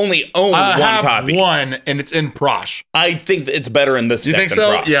 Oh, you only own I one have copy. one, and it's in Prosh. I think that it's better in this Do you deck think than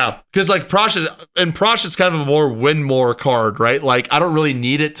so? Prosh. Yeah, because like Prosh is kind of a more win more card, right? Like I don't really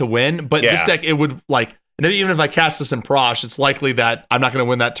need it to win, but this Yeah. deck it would like. And even if I cast this in Prosh, it's likely that I'm not going to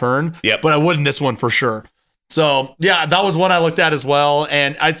win that turn. Yep. But I would in this one for sure. So yeah, that was one I looked at as well,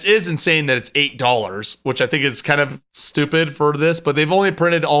 and it is insane that it's $8, which I think is kind of stupid for this. But they've only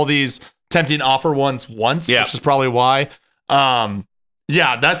printed all these tempting offer ones once, Yeah. which is probably why.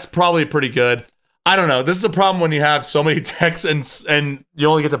 Yeah, that's probably pretty good. I don't know. This is a problem when you have so many decks and you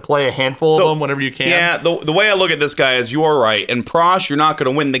only get to play a handful of them whenever you can. Yeah, the way I look at this guy is you are right. In Prosh, you're not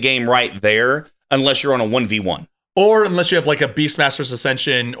going to win the game right there unless you're on a 1v1. Or unless you have like a Beastmaster's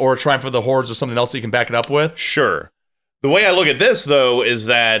Ascension or a Triumph of the Hordes or something else that you can back it up with. Sure. The way I look at this, though, is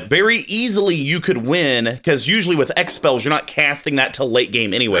that very easily you could win, because usually with X spells, you're not casting that till late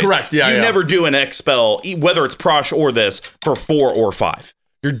game anyways. Correct, yeah, You yeah. never do an X spell, whether it's Prosh or this, for 4 or 5.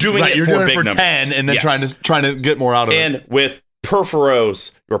 You're doing it You're for doing big it for numbers. 10 and then Yes. trying to get more out of it. And with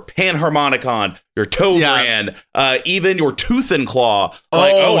Purphoros, your Panharmonicon, your toe Yeah. brand, even your tooth and claw.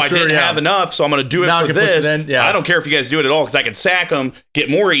 Like, I sure, didn't have enough, so I'm going to do it Now I for can push this. it in, yeah. I don't care if you guys do it at all because I can sack them, get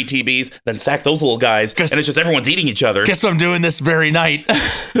more ETBs, then sack those little guys, and it's just everyone's eating each other. Guess I'm doing this very night.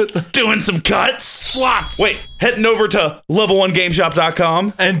 Doing some cuts. Swaps. Wait, heading over to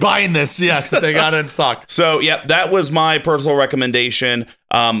level1gameshop.com. And buying this, yes, they got it in stock. So, yeah, that was my personal recommendation.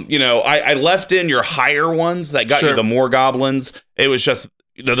 I left in your higher ones that got you Sure. the more goblins. It was just,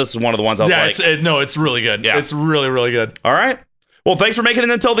 this is one of the ones I was like, it's really good. Yeah. It's really, really good. all right. Well, thanks for making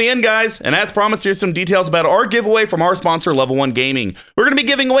it until the end, guys. And as promised, here's some details about our giveaway from our sponsor, Level 1 Gaming. We're going to be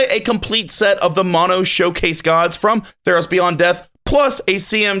giving away a complete set of the Mono Showcase Gods from Theros Beyond Death, plus a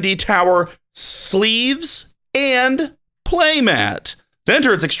CMD Tower sleeves and playmat. To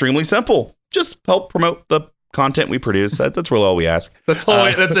enter, it's extremely simple. Just help promote the content we produce. That's really all we ask. That's all.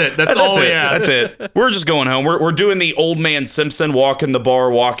 That's it. That's all we ask. That's it. We're just going home. We're doing the old man Simpson walk in the bar,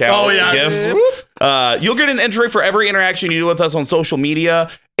 walk out. Oh, yeah. Gifts. You'll get an entry for every interaction you do with us on social media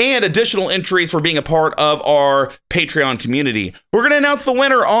and additional entries for being a part of our Patreon community. We're going to announce the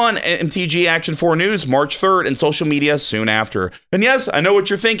winner on MTG Action 4 News March 3rd and social media soon after. And yes, I know what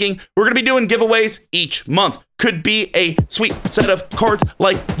you're thinking. We're going to be doing giveaways each month. Could be a sweet set of cards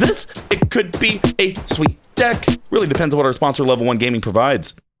like this. It could be a sweet deck. Really depends on what our sponsor Level 1 Gaming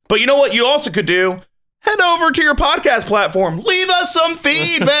provides. But you know what you also could do? Head over to your podcast platform. Leave us some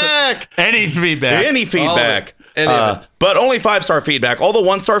feedback. Any feedback. Any feedback. Any of it. But only 5-star feedback. All the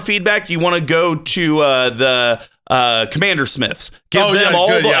 1-star feedback, you want to go to the Commander Smiths. Give them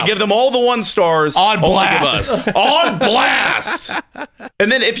all the 1 stars. On Only blast. give us. On blast.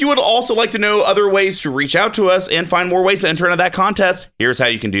 And then if you would also like to know other ways to reach out to us and find more ways to enter into that contest, here's how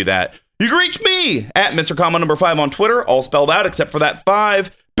you can do that. You can reach me at Mr. Comma number 5 on Twitter, all spelled out except for that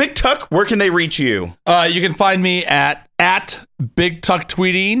 5. Big Tuck, where can they reach you? You can find me at Big Tuck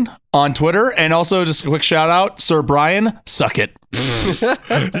Tweeting on Twitter, and also just a quick shout out, Sir Brian, suck it.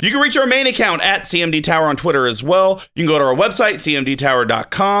 You can reach our main account at CMD Tower on Twitter as well. You can go to our website,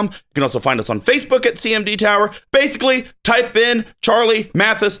 cmdtower.com. You can also find us on Facebook at CMD Tower. Basically, type in Charlie,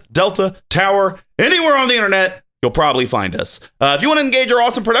 Mathis, Delta, Tower, anywhere on the internet. You'll probably find us. If you want to engage our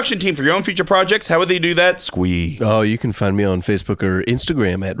awesome production team for your own future projects, how would they do that? Squee. Oh, you can find me on Facebook or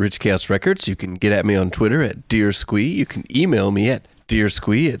Instagram at Rich Chaos Records. You can get at me on Twitter at Dear Squee. You can email me at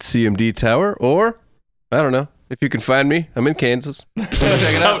dearsquee@CMD Tower, or I don't know. If you can find me, I'm in Kansas. Check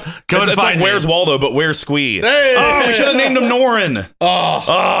it out. Go It's and like find Where's me. Waldo, but where's Squee? Hey! Oh, we should have named him Norin.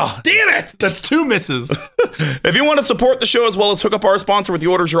 Damn it! That's 2 misses. If you want to support the show as well as hook up our sponsor with the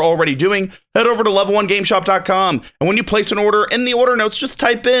orders you're already doing, head over to level1gameshop.com. And when you place an order, in the order notes, just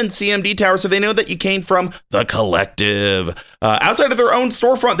type in CMD Tower so they know that you came from the collective. Outside of their own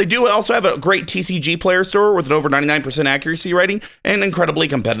storefront, they do also have a great TCG player store with an over 99% accuracy rating and incredibly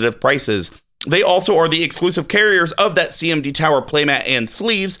competitive prices. They also are the exclusive carriers of that CMD Tower playmat and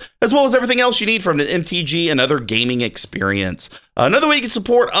sleeves, as well as everything else you need from an MTG and other gaming experience. Another way you can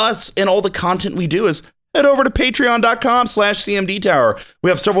support us and all the content we do is head over to patreon.com/CMD Tower. We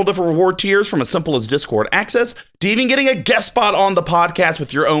have several different reward tiers, from as simple as Discord access to even getting a guest spot on the podcast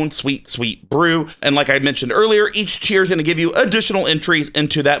with your own sweet, sweet brew. And like I mentioned earlier, each tier is going to give you additional entries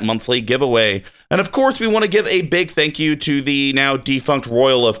into that monthly giveaway. And of course, we want to give a big thank you to the now defunct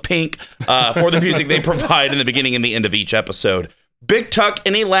Royal of Pink for the music they provide in the beginning and the end of each episode. Big Tuck,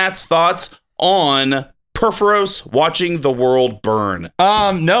 any last thoughts on Purphoros watching the world burn?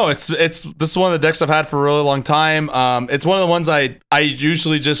 No, it's this is one of the decks I've had for a really long time. It's one of the ones I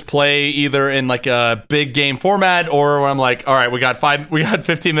usually just play either in like a big game format or when I'm like, all right, we got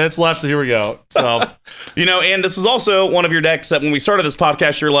 15 minutes left. Here we go. So, and this is also one of your decks that when we started this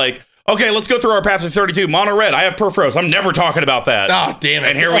podcast, you're like, okay, let's go through our Path of 32. Mono red. I have Purphoros. I'm never talking about that. oh damn it!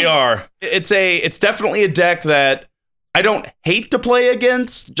 And here we are. It's definitely a deck that I don't hate to play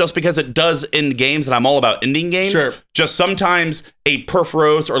against just because it does end games, and I'm all about ending games. Sure. Just sometimes a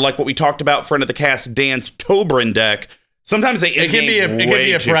Purphoros, or like what we talked about, friend of the cast, Dan's Tobrin deck, sometimes they end games It can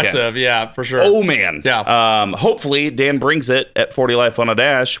be impressive, yeah, for sure. Oh, man. Yeah. Hopefully, Dan brings it at 40 Life on a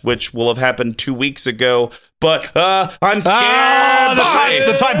Dash, which will have happened 2 weeks ago. But I'm scared.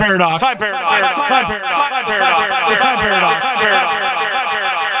 The time paradox. Time paradox.